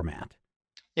linear format.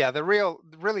 Yeah, the real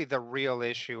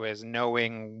issue is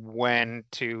knowing when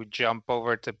to jump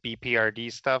over to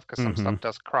BPRD stuff, because some stuff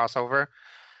does cross over.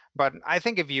 But I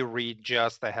think if you read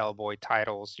just the Hellboy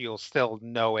titles, you'll still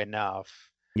know enough.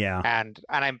 Yeah. And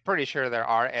I'm pretty sure there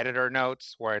are editor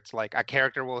notes where it's like a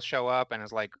character will show up and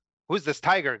it's like, who's this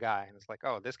tiger guy? And it's like,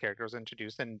 oh, this character was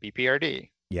introduced in BPRD.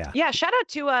 Yeah. Yeah. Shout out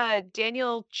to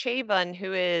Daniel Chavon,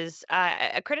 who is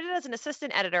credited as an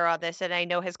assistant editor on this, and I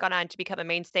know has gone on to become a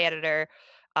mainstay editor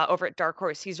over at Dark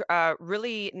Horse. He's a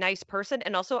really nice person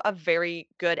and also a very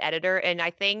good editor. And I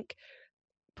think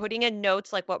putting in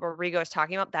notes like what Rodrigo is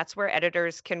talking about, that's where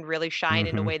editors can really shine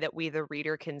in a way that we, the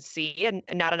reader, can see, and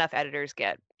not enough editors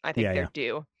get. I think they're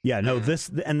due. Yeah, no, this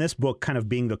book kind of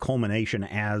being the culmination,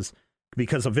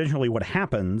 because eventually what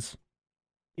happens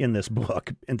in this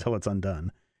book, until it's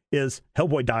undone, is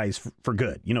Hellboy dies for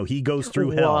good. He goes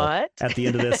through hell at the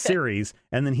end of this series,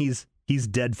 and then he's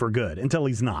dead for good until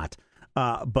he's not.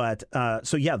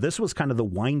 So this was kind of the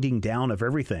winding down of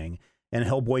everything, and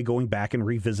Hellboy going back and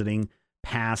revisiting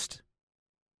past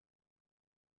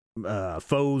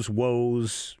foes,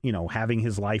 woes, having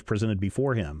his life presented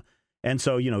before him. And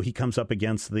so, he comes up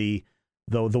against the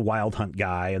Wild Hunt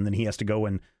guy, and then he has to go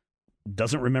and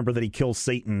doesn't remember that he kills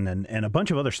Satan and a bunch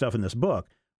of other stuff in this book,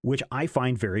 which I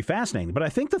find very fascinating. But I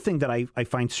think the thing that I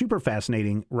find super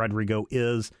fascinating, Rodrigo,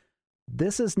 is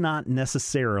this is not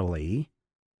necessarily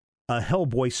a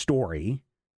Hellboy story.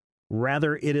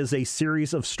 Rather, it is a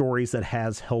series of stories that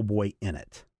has Hellboy in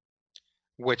it.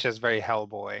 Which is very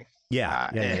Hellboy.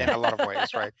 Yeah, in a lot of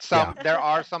ways, right? There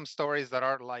are some stories that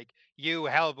are like, you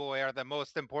Hellboy are the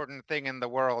most important thing in the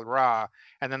world, rah.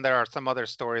 And then there are some other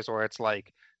stories where it's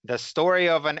like the story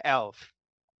of an elf,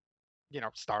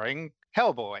 starring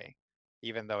Hellboy,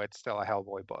 even though it's still a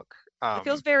Hellboy book. It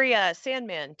feels very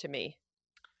Sandman to me.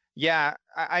 Yeah,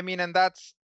 I mean, and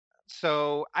that's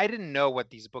so I didn't know what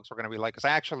these books were going to be like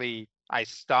because I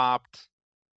stopped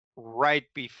right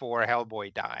before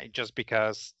Hellboy died, just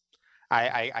because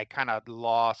I kind of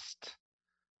lost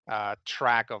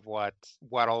track of what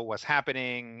all was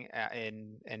happening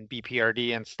in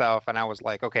BPRD and stuff, and I was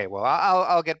like, okay, well,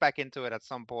 I'll get back into it at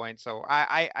some point. So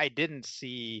I didn't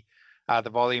see the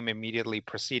volume immediately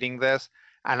preceding this,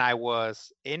 and I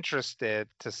was interested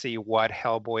to see what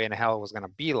Hellboy in Hell was going to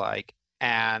be like,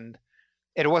 and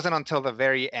it wasn't until the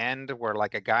very end where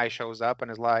like a guy shows up and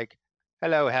is like,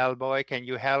 "Hello, Hellboy, can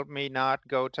you help me not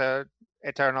go to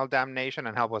eternal damnation?"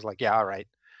 And Hellboy's like, "Yeah, all right."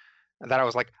 And then I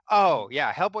was like, "Oh,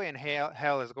 yeah, Hellboy in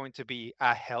Hell is going to be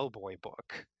a Hellboy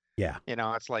book." Yeah.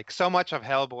 It's like so much of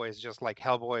Hellboy is just like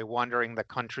Hellboy wandering the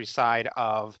countryside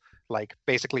of like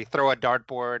basically throw a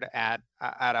dartboard at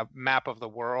a map of the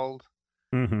world.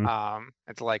 Mm-hmm.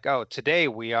 It's like, oh, today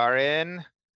we are in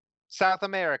South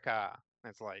America.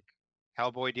 It's like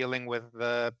Hellboy dealing with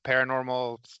the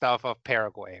paranormal stuff of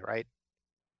Paraguay, right?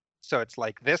 So it's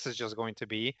like this is just going to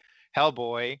be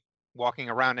Hellboy walking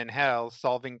around in hell,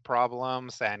 solving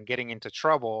problems and getting into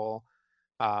trouble,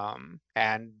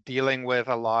 and dealing with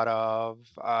a lot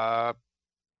of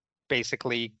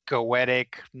basically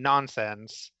goetic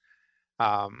nonsense,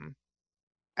 and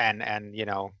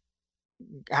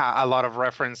a lot of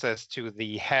references to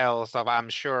the hells of, I'm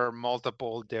sure,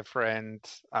 multiple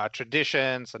different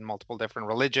traditions and multiple different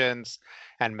religions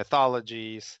and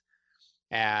mythologies.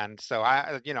 And so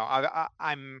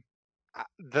I'm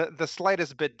the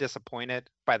slightest bit disappointed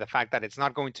by the fact that it's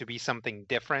not going to be something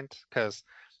different, because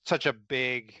such a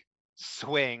big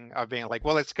swing of being like,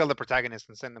 well, let's kill the protagonist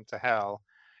and send them to hell,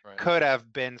 Right. could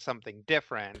have been something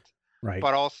different. Right.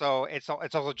 But also it's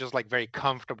also just like very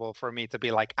comfortable for me to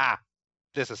be like,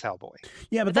 this is Hellboy.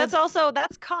 Yeah, but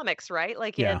that's comics, right?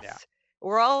 Like Yeah.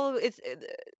 it's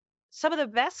some of the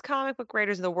best comic book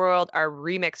writers in the world are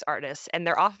remix artists, and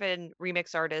they're often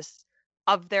remix artists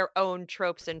of their own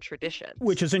tropes and traditions.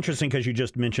 Which is interesting because you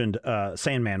just mentioned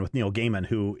Sandman with Neil Gaiman,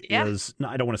 who is,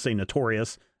 I don't want to say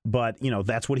notorious, but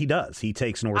that's what he does. He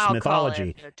takes Norse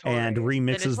mythology and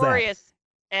remixes that.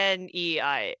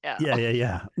 N-E-I-L.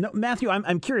 Yeah. No, Matthew,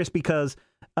 I'm curious because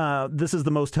this is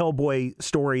the most Hellboy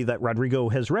story that Rodrigo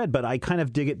has read, but I kind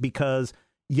of dig it because,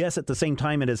 yes, at the same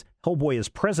time, it is Hellboy is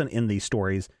present in these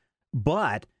stories,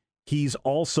 but he's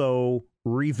also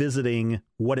revisiting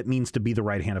what it means to be the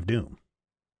right hand of doom.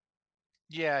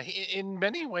 Yeah, in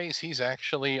many ways, he's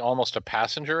actually almost a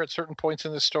passenger at certain points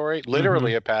in the story,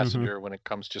 literally a passenger when it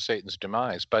comes to Satan's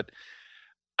demise. But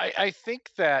I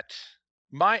think that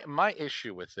my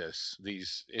issue with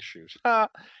these issues,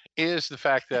 is the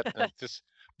fact that this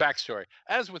backstory.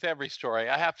 As with every story,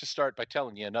 I have to start by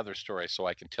telling you another story so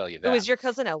I can tell you that. Oh, is your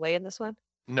cousin Elway in this one?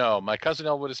 No, my cousin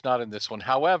Elwood is not in this one.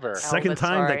 However, second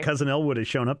time that cousin Elwood has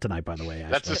shown up tonight, by the way.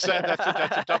 That's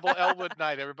a double Elwood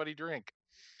night. Everybody drink.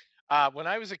 When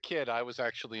I was a kid, I was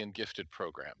actually in gifted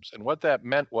programs. And what that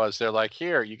meant was they're like,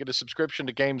 here, you get a subscription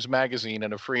to Games Magazine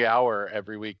and a free hour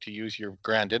every week to use your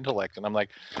grand intellect. And I'm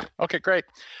like, okay, great.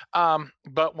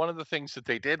 But one of the things that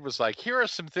they did was like, here are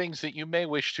some things that you may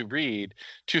wish to read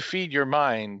to feed your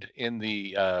mind in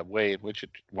the way in which it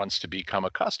wants to become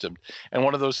accustomed. And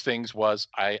one of those things was,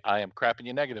 I am crapping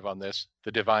you negative on this,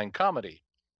 the Divine Comedy.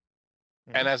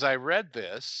 Mm-hmm. And as I read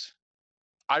this,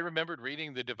 I remembered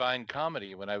reading the Divine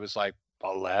Comedy when I was like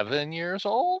 11 years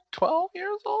old, 12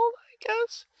 years old, I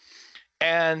guess.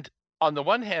 And on the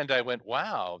one hand, I went,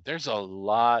 wow, there's a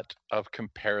lot of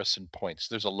comparison points.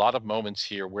 There's a lot of moments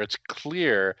here where it's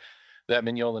clear that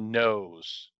Mignola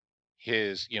knows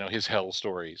his hell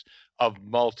stories of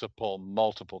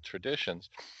multiple traditions.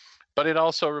 But it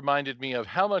also reminded me of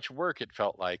how much work it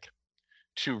felt like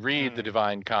to read the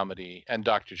Divine Comedy and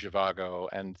Dr. Zhivago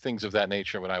and things of that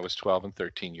nature when I was 12 and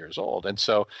 13 years old. And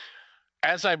so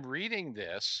as I'm reading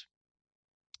this,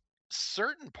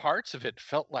 certain parts of it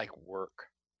felt like work.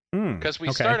 Because we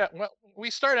start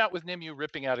out with Nimue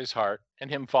ripping out his heart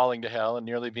and him falling to hell and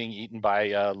nearly being eaten by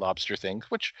lobster things,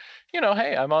 which,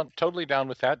 hey, I'm totally down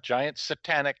with that. Giant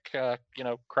satanic,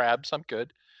 crabs, I'm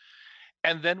good.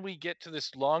 And then we get to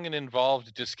this long and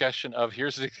involved discussion of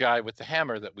here's the guy with the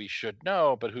hammer that we should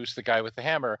know, but who's the guy with the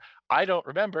hammer? I don't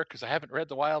remember because I haven't read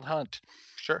The Wild Hunt.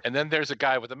 Sure. And then there's a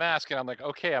guy with a mask, and I'm like,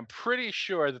 okay, I'm pretty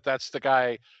sure that that's the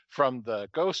guy from the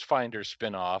Ghost Finder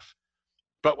spinoff,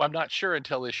 but I'm not sure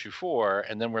until issue 4.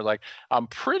 And then we're like, I'm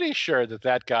pretty sure that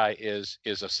that guy is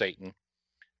a Satan,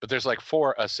 but there's like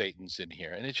 4 Satans in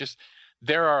here, and it's just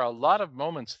there are a lot of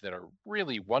moments that are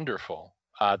really wonderful.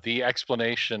 The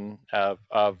explanation of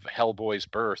Hellboy's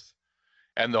birth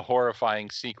and the horrifying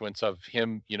sequence of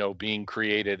him, being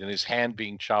created and his hand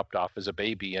being chopped off as a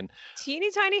baby. And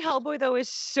teeny tiny Hellboy, though, is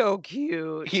so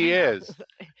cute. He is.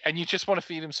 And you just want to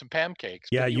feed him some pancakes.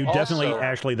 Yeah, But you also, definitely,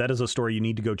 Ashley, that is a story you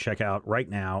need to go check out right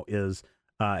now is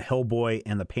Hellboy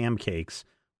and the pancakes,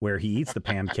 where he eats the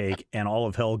pancake and all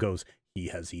of hell goes, he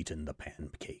has eaten the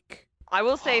pancake. I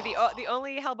will say the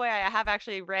only Hellboy I have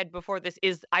actually read before this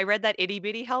is I read that Itty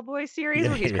Bitty Hellboy series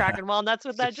where he's cracking walnuts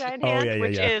with that giant hand,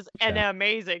 which is an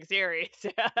amazing series.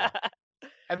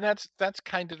 And that's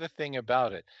kind of the thing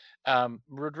about it.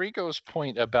 Rodrigo's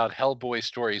point about Hellboy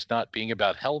stories not being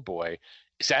about Hellboy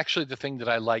is actually the thing that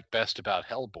I like best about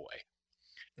Hellboy.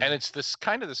 And it's this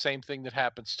kind of the same thing that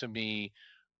happens to me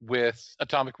with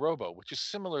Atomic Robo, which is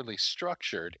similarly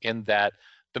structured in that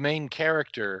the main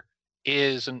character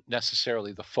isn't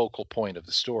necessarily the focal point of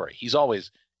the story. He's always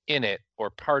in it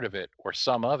or part of it or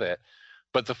some of it,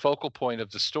 but the focal point of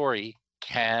the story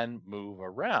can move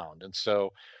around. And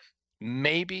so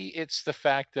maybe it's the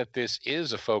fact that this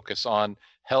is a focus on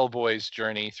Hellboy's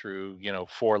journey through,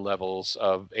 4 levels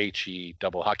of HE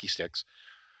double hockey sticks.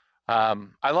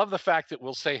 I love the fact that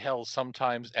we'll say hell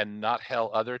sometimes and not hell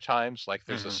other times. Like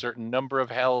there's a certain number of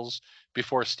hells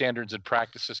before standards and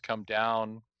practices come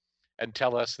down and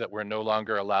tell us that we're no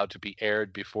longer allowed to be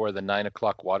aired before the 9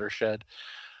 o'clock watershed.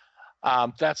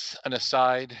 That's an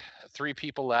aside. 3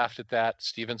 people laughed at that.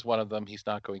 Steven's one of them. He's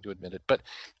not going to admit it. But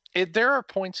there are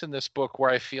points in this book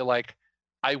where I feel like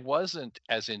I wasn't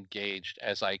as engaged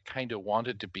as I kind of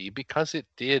wanted to be because it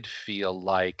did feel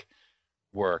like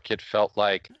work. It felt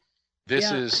like this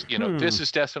is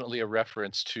definitely a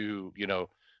reference to,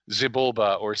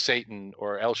 Zibulba or Satan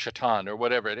or El Shaitan or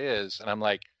whatever it is. And I'm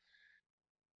like,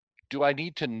 do I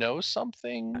need to know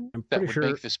something that would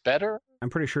make this better? I'm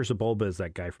pretty sure Sebulba is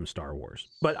that guy from Star Wars.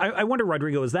 But I wonder,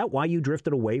 Rodrigo, is that why you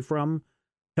drifted away from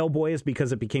Hellboy? Is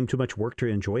because it became too much work to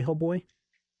enjoy Hellboy?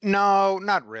 No,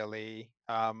 not really.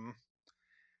 I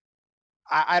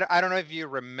don't know if you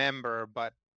remember,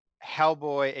 but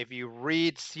Hellboy, if you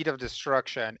read Seed of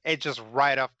Destruction, it just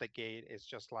right off the gate is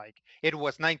just like, it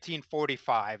was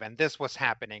 1945 and this was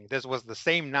happening. This was the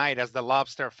same night as the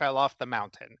lobster fell off the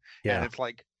mountain. Yeah. And it's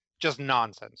like, just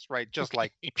nonsense, right? Just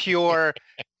like pure,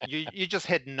 you just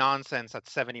hit nonsense at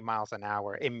 70 miles an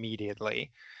hour immediately.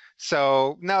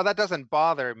 So no, that doesn't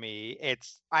bother me.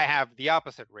 I have the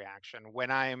opposite reaction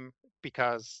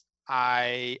because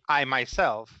I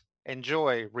myself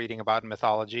enjoy reading about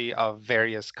mythology of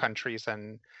various countries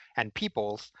and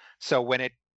peoples. So when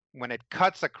it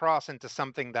cuts across into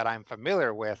something that I'm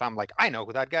familiar with, I'm like, I know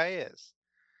who that guy is.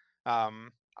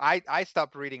 I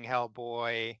stopped reading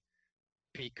Hellboy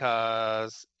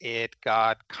because it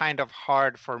got kind of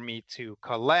hard for me to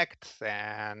collect,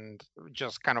 and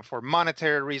just kind of for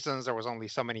monetary reasons, there was only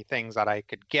so many things that I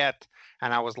could get.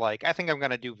 And I was like, I think I'm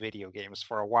going to do video games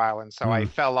for a while. And so I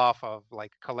fell off of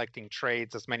like collecting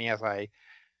trades as much as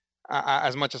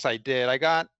I did. I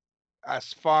got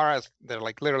as far as they're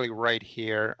like literally right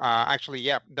here. Actually,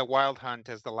 yeah, The Wild Hunt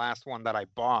is the last one that I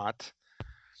bought.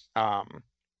 And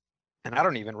I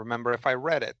don't even remember if I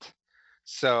read it.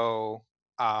 So,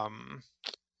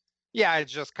 yeah,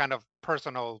 it's just kind of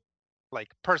personal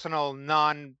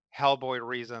non-Hellboy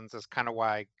reasons is kind of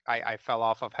why I fell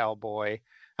off of Hellboy.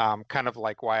 Kind of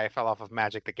like why I fell off of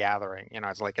Magic the Gathering.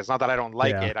 It's like, it's not that I don't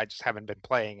like it, I just haven't been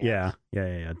playing it. Yeah.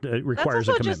 It requires That's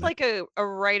also a commitment. just like a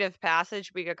rite of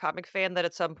passage being a comic fan, that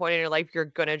at some point in your life you're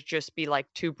gonna just be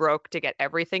like too broke to get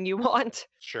everything you want.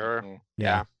 Sure.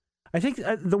 Yeah. I think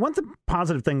the one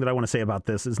positive thing that I want to say about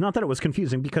this is not that it was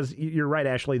confusing, because you're right,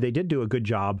 Ashley, they did do a good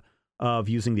job of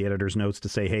using the editor's notes to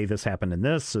say, hey, this happened in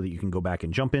this, so that you can go back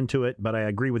and jump into it. But I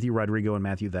agree with you, Rodrigo and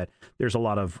Matthew, that there's a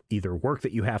lot of either work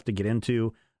that you have to get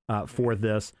into for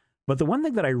this. But the one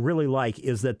thing that I really like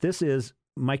is that this is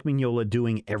Mike Mignola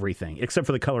doing everything, except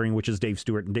for the coloring, which is Dave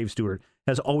Stewart. And Dave Stewart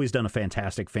has always done a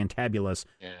fantabulous,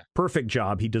 perfect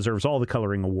job. He deserves all the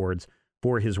coloring awards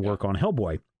for his work on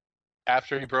Hellboy.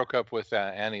 After he broke up with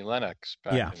Annie Lennox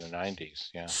back in the 90s.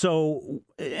 Yeah. So,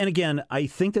 and again, I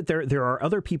think that there are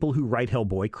other people who write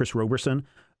Hellboy. Chris Roberson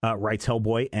writes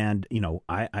Hellboy. And,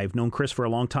 I've known Chris for a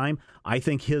long time. I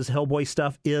think his Hellboy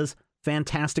stuff is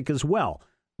fantastic as well.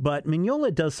 But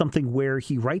Mignola does something where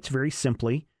he writes very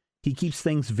simply. He keeps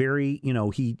things very,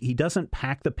 he doesn't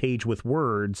pack the page with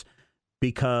words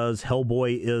because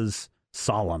Hellboy is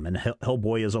solemn and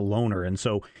Hellboy is a loner. And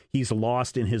so he's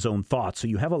lost in his own thoughts. So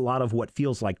you have a lot of what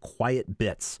feels like quiet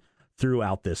bits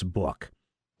throughout this book.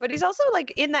 But he's also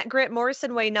like in that Grant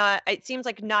Morrison way, it seems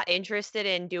like not interested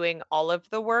in doing all of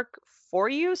the work for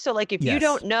you. So like if you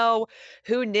don't know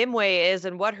who Nimue is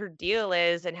and what her deal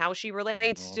is and how she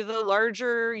relates to the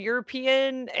larger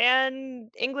European and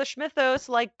English mythos,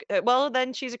 like, well,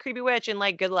 then she's a creepy witch and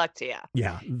like, good luck to you.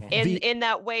 Yeah. In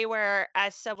that way where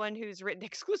as someone who's written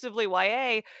exclusively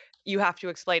YA, you have to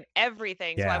explain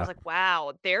everything. So I was like,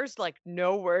 wow, there's like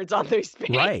no words on these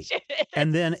pages. Right.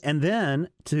 And then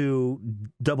to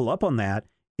double up on that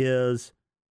is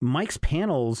Mike's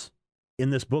panels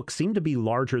in this book seem to be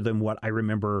larger than what I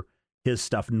remember his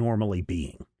stuff normally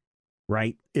being.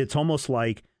 Right? It's almost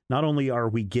like not only are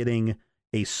we getting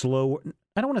I don't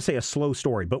want to say a slow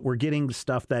story, but we're getting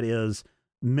stuff that is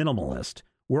minimalist.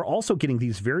 We're also getting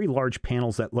these very large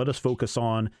panels that let us focus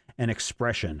on an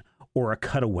expression or a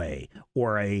cutaway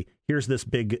or here's this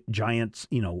big giant,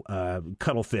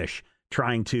 cuttlefish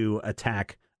trying to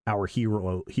attack our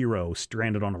hero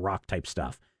stranded on a rock type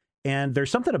stuff. And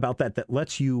there's something about that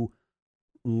lets you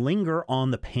linger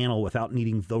on the panel without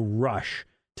needing the rush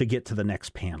to get to the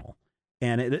next panel.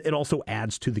 And it also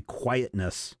adds to the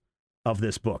quietness of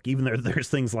this book. Even though there's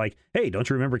things like, hey, don't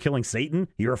you remember killing Satan,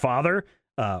 your father?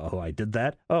 Oh, I did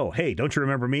that. Oh, hey, don't you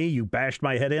remember me? You bashed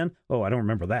my head in. Oh, I don't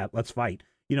remember that. Let's fight.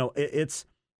 It's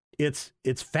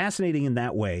fascinating in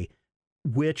that way,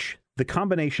 which the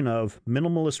combination of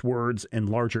minimalist words and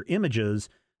larger images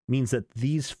means that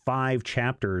these 5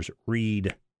 chapters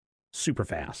read super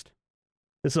fast.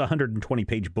 This is a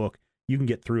 120-page book. You can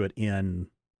get through it in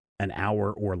an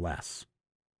hour or less.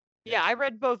 Yeah, I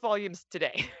read both volumes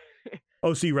today.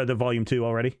 Oh, so you read the volume 2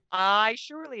 already? I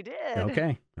surely did.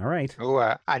 Okay. All right.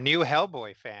 Oh, a new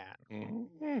Hellboy fan.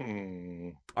 Mm-hmm.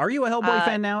 Are you a Hellboy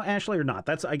fan now, Ashley, or not?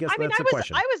 That's the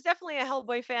question. I was definitely a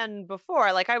Hellboy fan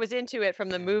before. Like I was into it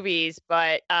from the movies,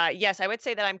 but yes, I would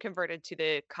say that I'm converted to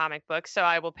the comic book. So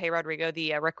I will pay Rodrigo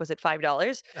the requisite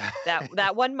 $5.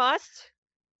 That one must.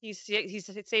 He's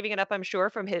saving it up, I'm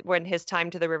sure, from when his time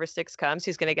to the River Styx comes.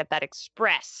 He's going to get that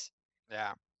express.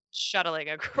 Yeah. Shuttling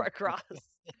across.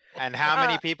 And how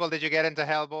many people did you get into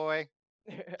Hellboy?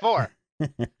 4.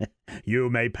 You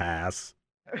may pass.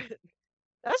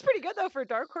 That's pretty good though for a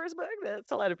Dark Horse book.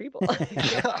 That's a lot of people.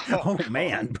 Oh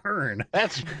man, burn. I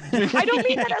don't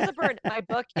mean that as a burn. My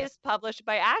book is published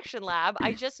by Action Lab.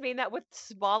 I just mean that with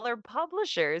smaller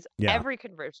publishers, every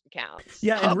conversion counts.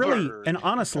 Yeah, and really, and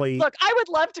honestly, look, I would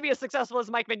love to be as successful as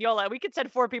Mike Mignola. We could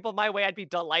send 4 people my way. I'd be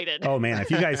delighted. Oh man,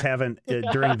 if you guys haven't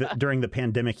during the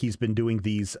pandemic, he's been doing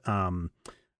these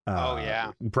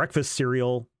breakfast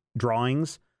cereal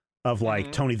drawings of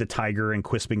like Tony the Tiger and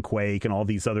Quisp and Quake and all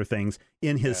these other things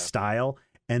in his style.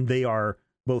 And they are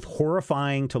both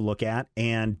horrifying to look at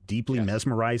and deeply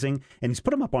mesmerizing. And he's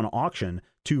put them up on auction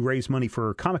to raise money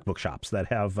for comic book shops that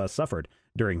have suffered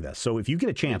during this. So if you get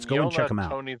a chance, go and check them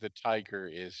out. Tony the Tiger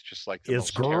is just like the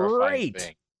most terrifying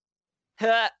thing.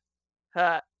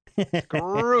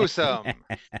 Gruesome.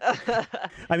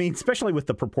 I mean, especially with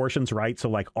the proportions, right? So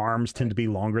like arms tend to be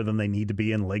longer than they need to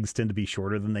be and legs tend to be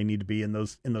shorter than they need to be in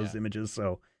those images.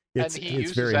 So it's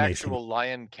uses very actual amazing.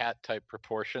 lion cat type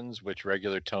proportions, which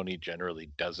regular Tony generally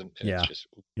doesn't. And it's just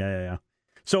yeah.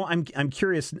 So I'm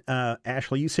curious,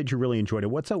 Ashley, you said you really enjoyed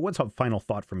it. What's a final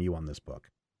thought from you on this book?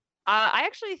 I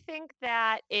actually think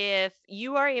that if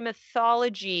you are a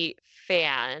mythology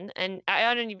fan, and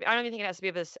I don't even think it has to be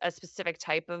of a specific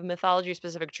type of mythology,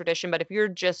 specific tradition, but if you're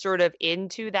just sort of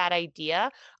into that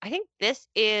idea, I think this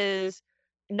is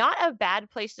not a bad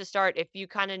place to start if you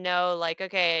kind of know, like,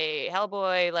 okay,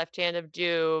 Hellboy, Left Hand of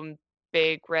Doom,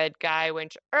 big red guy,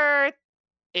 went to Earth,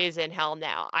 is in hell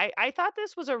now. I thought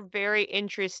this was a very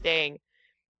interesting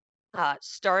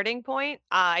starting point.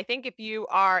 I think if you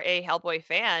are a Hellboy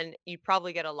fan, you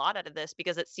probably get a lot out of this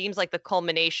because it seems like the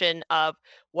culmination of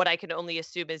what I can only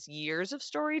assume is years of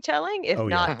storytelling, if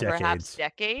not perhaps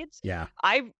decades. Yeah.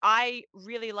 I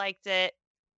really liked it.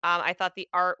 I thought the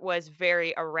art was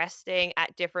very arresting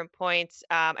at different points.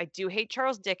 I do hate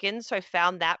Charles Dickens, so I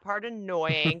found that part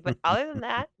annoying. But other than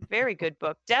that, very good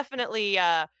book. Definitely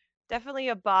a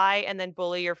buy and then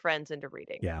bully your friends into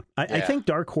reading. Yeah. I think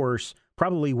Dark Horse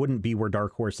probably wouldn't be where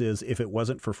Dark Horse is if it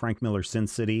wasn't for Frank Miller's Sin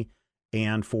City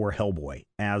and for Hellboy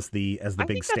as the I big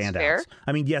think that's standouts. fair.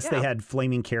 I mean, yes, they Yeah. had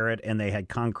Flaming Carrot and they had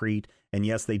Concrete, and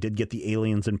yes, they did get the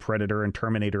Aliens and Predator and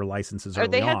Terminator licenses Or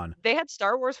early on. they had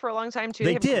Star Wars for a long time too.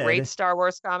 They They have great did. Star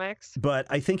Wars comics. But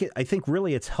I think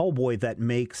really it's Hellboy that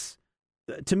makes,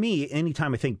 to me,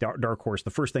 anytime I think Dark Horse,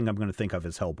 the first thing I'm going to think of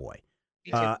is Hellboy.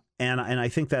 Me too. And I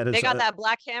think that is They got that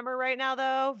Black Hammer right now,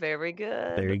 though. Very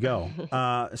good. There you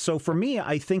go. So for me,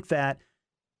 I think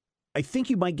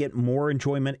you might get more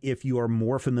enjoyment if you are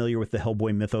more familiar with the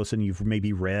Hellboy mythos and you've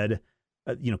maybe read,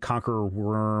 Conqueror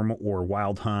Worm or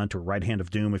Wild Hunt or Right Hand of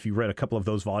Doom. If you read a couple of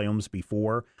those volumes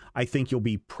before, I think you'll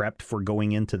be prepped for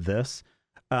going into this.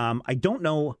 I don't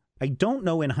know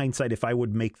in hindsight if I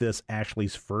would make this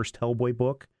Ashley's first Hellboy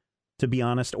book, to be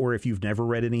honest, or if you've never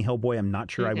read any Hellboy, I'm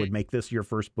not sure I would make this your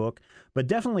first book. But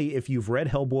definitely if you've read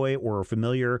Hellboy or are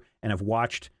familiar and have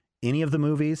watched any of the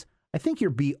movies, I think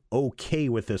you'll be okay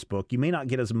with this book. You may not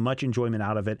get as much enjoyment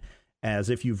out of it as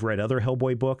if you've read other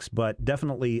Hellboy books, but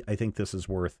definitely I think this is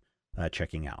worth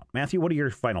checking out. Matthew, what are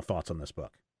your final thoughts on this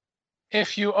book?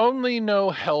 If you only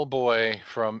know Hellboy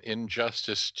from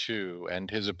Injustice 2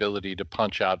 and his ability to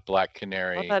punch out Black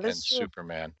Canary and is true.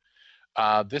 Superman,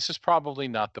 this is probably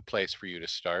not the place for you to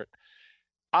start.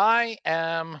 I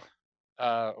am,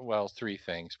 three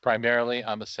things. Primarily,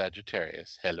 I'm a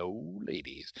Sagittarius. Hello,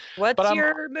 ladies. What's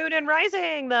your moon and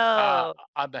rising, though?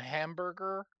 I'm a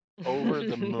hamburger over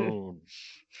the moon.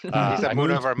 He's a moon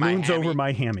over my moon's hammy. over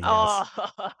my hammy. Yes.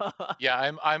 Oh.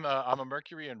 Yeah, I'm a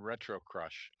Mercury and retro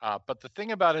crush. But the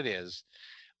thing about it is,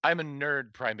 I'm a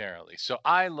nerd primarily, so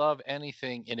I love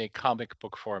anything in a comic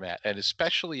book format, and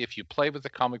especially if you play with the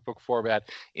comic book format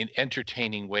in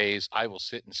entertaining ways, I will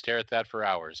sit and stare at that for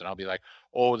hours, and I'll be like,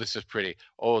 oh, this is pretty.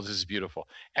 Oh, this is beautiful.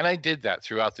 And I did that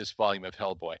throughout this volume of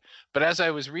Hellboy. But as I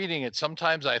was reading it,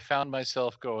 sometimes I found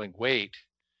myself going, wait,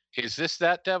 is this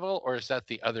that devil or is that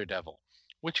the other devil?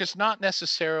 Which is not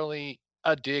necessarily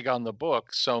a dig on the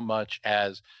book so much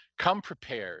as come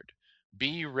prepared.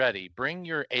 Be ready. Bring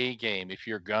your A game if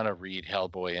you're going to read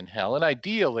Hellboy in Hell. And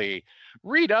ideally,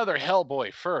 read other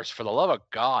Hellboy first, for the love of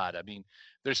God. I mean,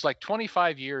 there's like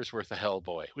 25 years worth of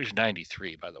Hellboy, which is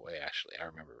 93, by the way, actually. I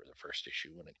remember the first issue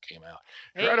when it came out.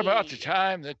 Hey. Right about the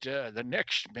time that the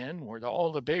next men were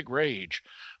all the big rage.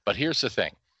 But here's the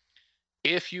thing.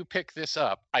 If you pick this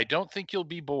up, I don't think you'll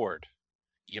be bored.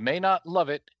 You may not love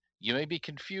it. You may be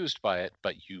confused by it,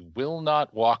 but you will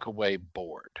not walk away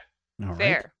bored. All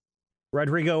Fair. right.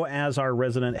 Rodrigo, as our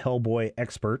resident Hellboy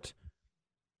expert,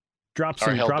 drop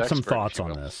some thoughts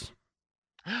on this.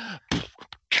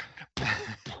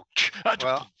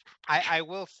 Well, I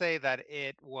will say that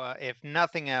it was, if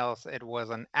nothing else, it was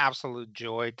an absolute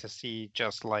joy to see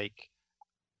just like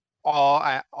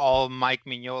all Mike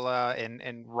Mignola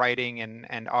in writing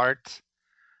and art.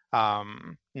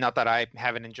 Not that I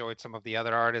haven't enjoyed some of the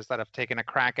other artists that have taken a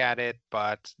crack at it,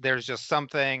 but there's just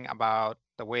something about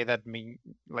the way that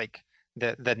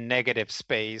the negative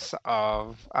space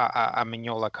of a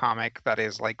Mignola comic that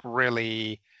is like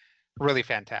really, really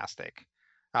fantastic.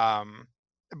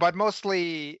 But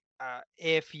mostly,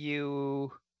 if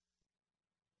you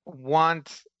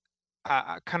want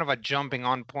kind of a jumping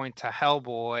on point to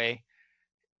Hellboy,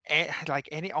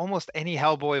 almost any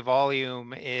Hellboy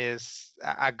volume is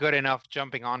a good enough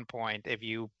jumping on point if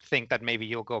you think that maybe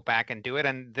you'll go back and do it.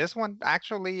 And this one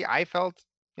actually, I felt,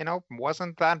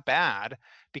 wasn't that bad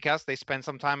because they spent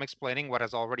some time explaining what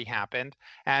has already happened.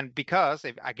 And because,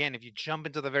 if you jump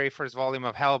into the very first volume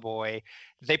of Hellboy,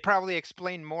 they probably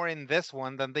explain more in this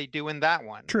one than they do in that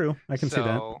one. True, I can see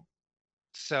that.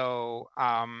 So,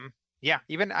 yeah,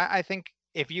 even I think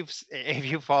if you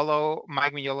follow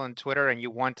Mike Mignola on Twitter and you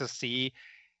want to see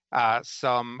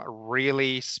some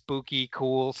really spooky,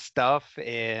 cool stuff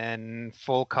in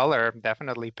full color,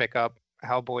 definitely pick up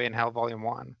Hellboy in Hell Volume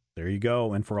 1. There you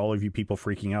go. And for all of you people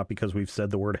freaking out because we've said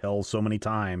the word hell so many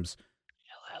times,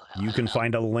 you can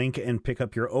find a link and pick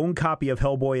up your own copy of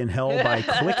Hellboy in Hell by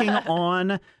clicking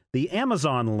on the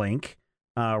Amazon link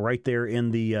right there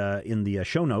in the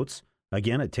show notes.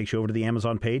 Again, it takes you over to the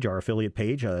Amazon page, our affiliate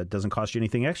page. It doesn't cost you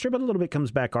anything extra, but a little bit comes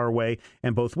back our way.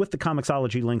 And both with the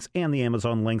Comixology links and the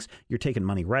Amazon links, you're taking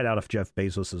money right out of Jeff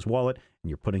Bezos' wallet, and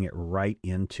you're putting it right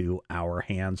into our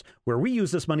hands, where we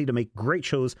use this money to make great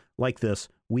shows like this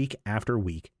week after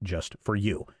week just for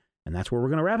you. And that's where we're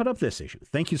going to wrap it up this issue.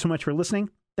 Thank you so much for listening.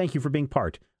 Thank you for being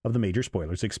part of the Major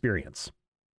Spoilers experience.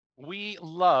 We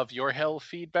love your Hell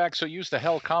feedback, so use the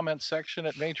Hell comments section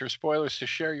at Major Spoilers to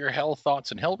share your Hell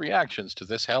thoughts and Hell reactions to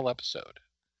this Hell episode.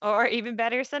 Or even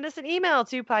better, send us an email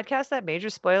to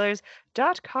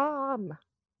podcast@majorspoilers.com.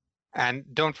 And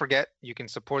don't forget, you can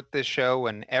support this show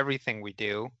and everything we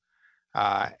do,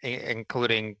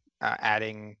 including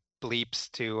adding bleeps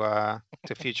to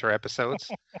future episodes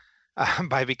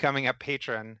by becoming a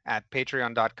patron at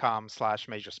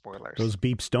patreon.com/major spoilers. Those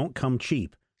beeps don't come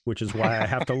cheap, which is why I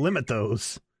have to limit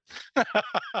those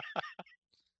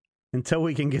until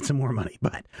we can get some more money.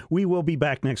 But we will be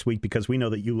back next week because we know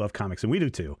that you love comics, and we do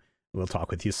too. We'll talk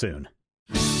with you soon.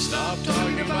 Stop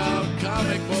talking about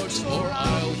comic books or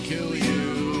I'll kill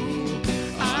you.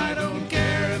 I don't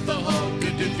care if the Hulk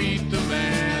could defeat the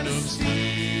Man of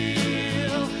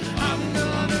Steel. I'm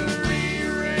gonna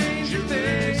rearrange your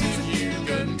face if you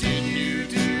continue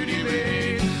to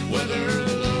debate whether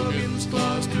Logan's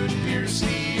claws could pierce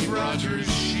Steve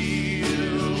Rogers'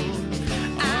 shield.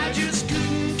 I just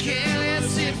couldn't care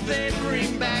less if they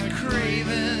bring back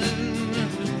Kraven.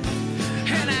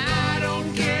 And I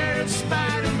don't care if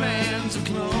Spider-Man's a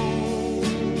clone.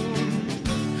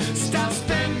 Stop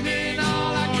spending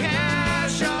all our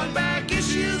cash on back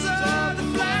issues of The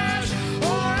Flash, or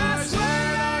I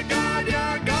swear to God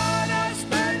you're gonna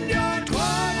spend your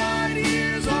 12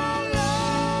 years alone.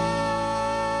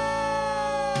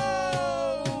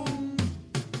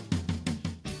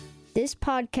 This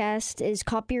podcast is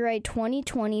copyright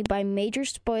 2020 by Major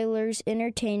Spoilers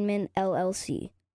Entertainment, LLC.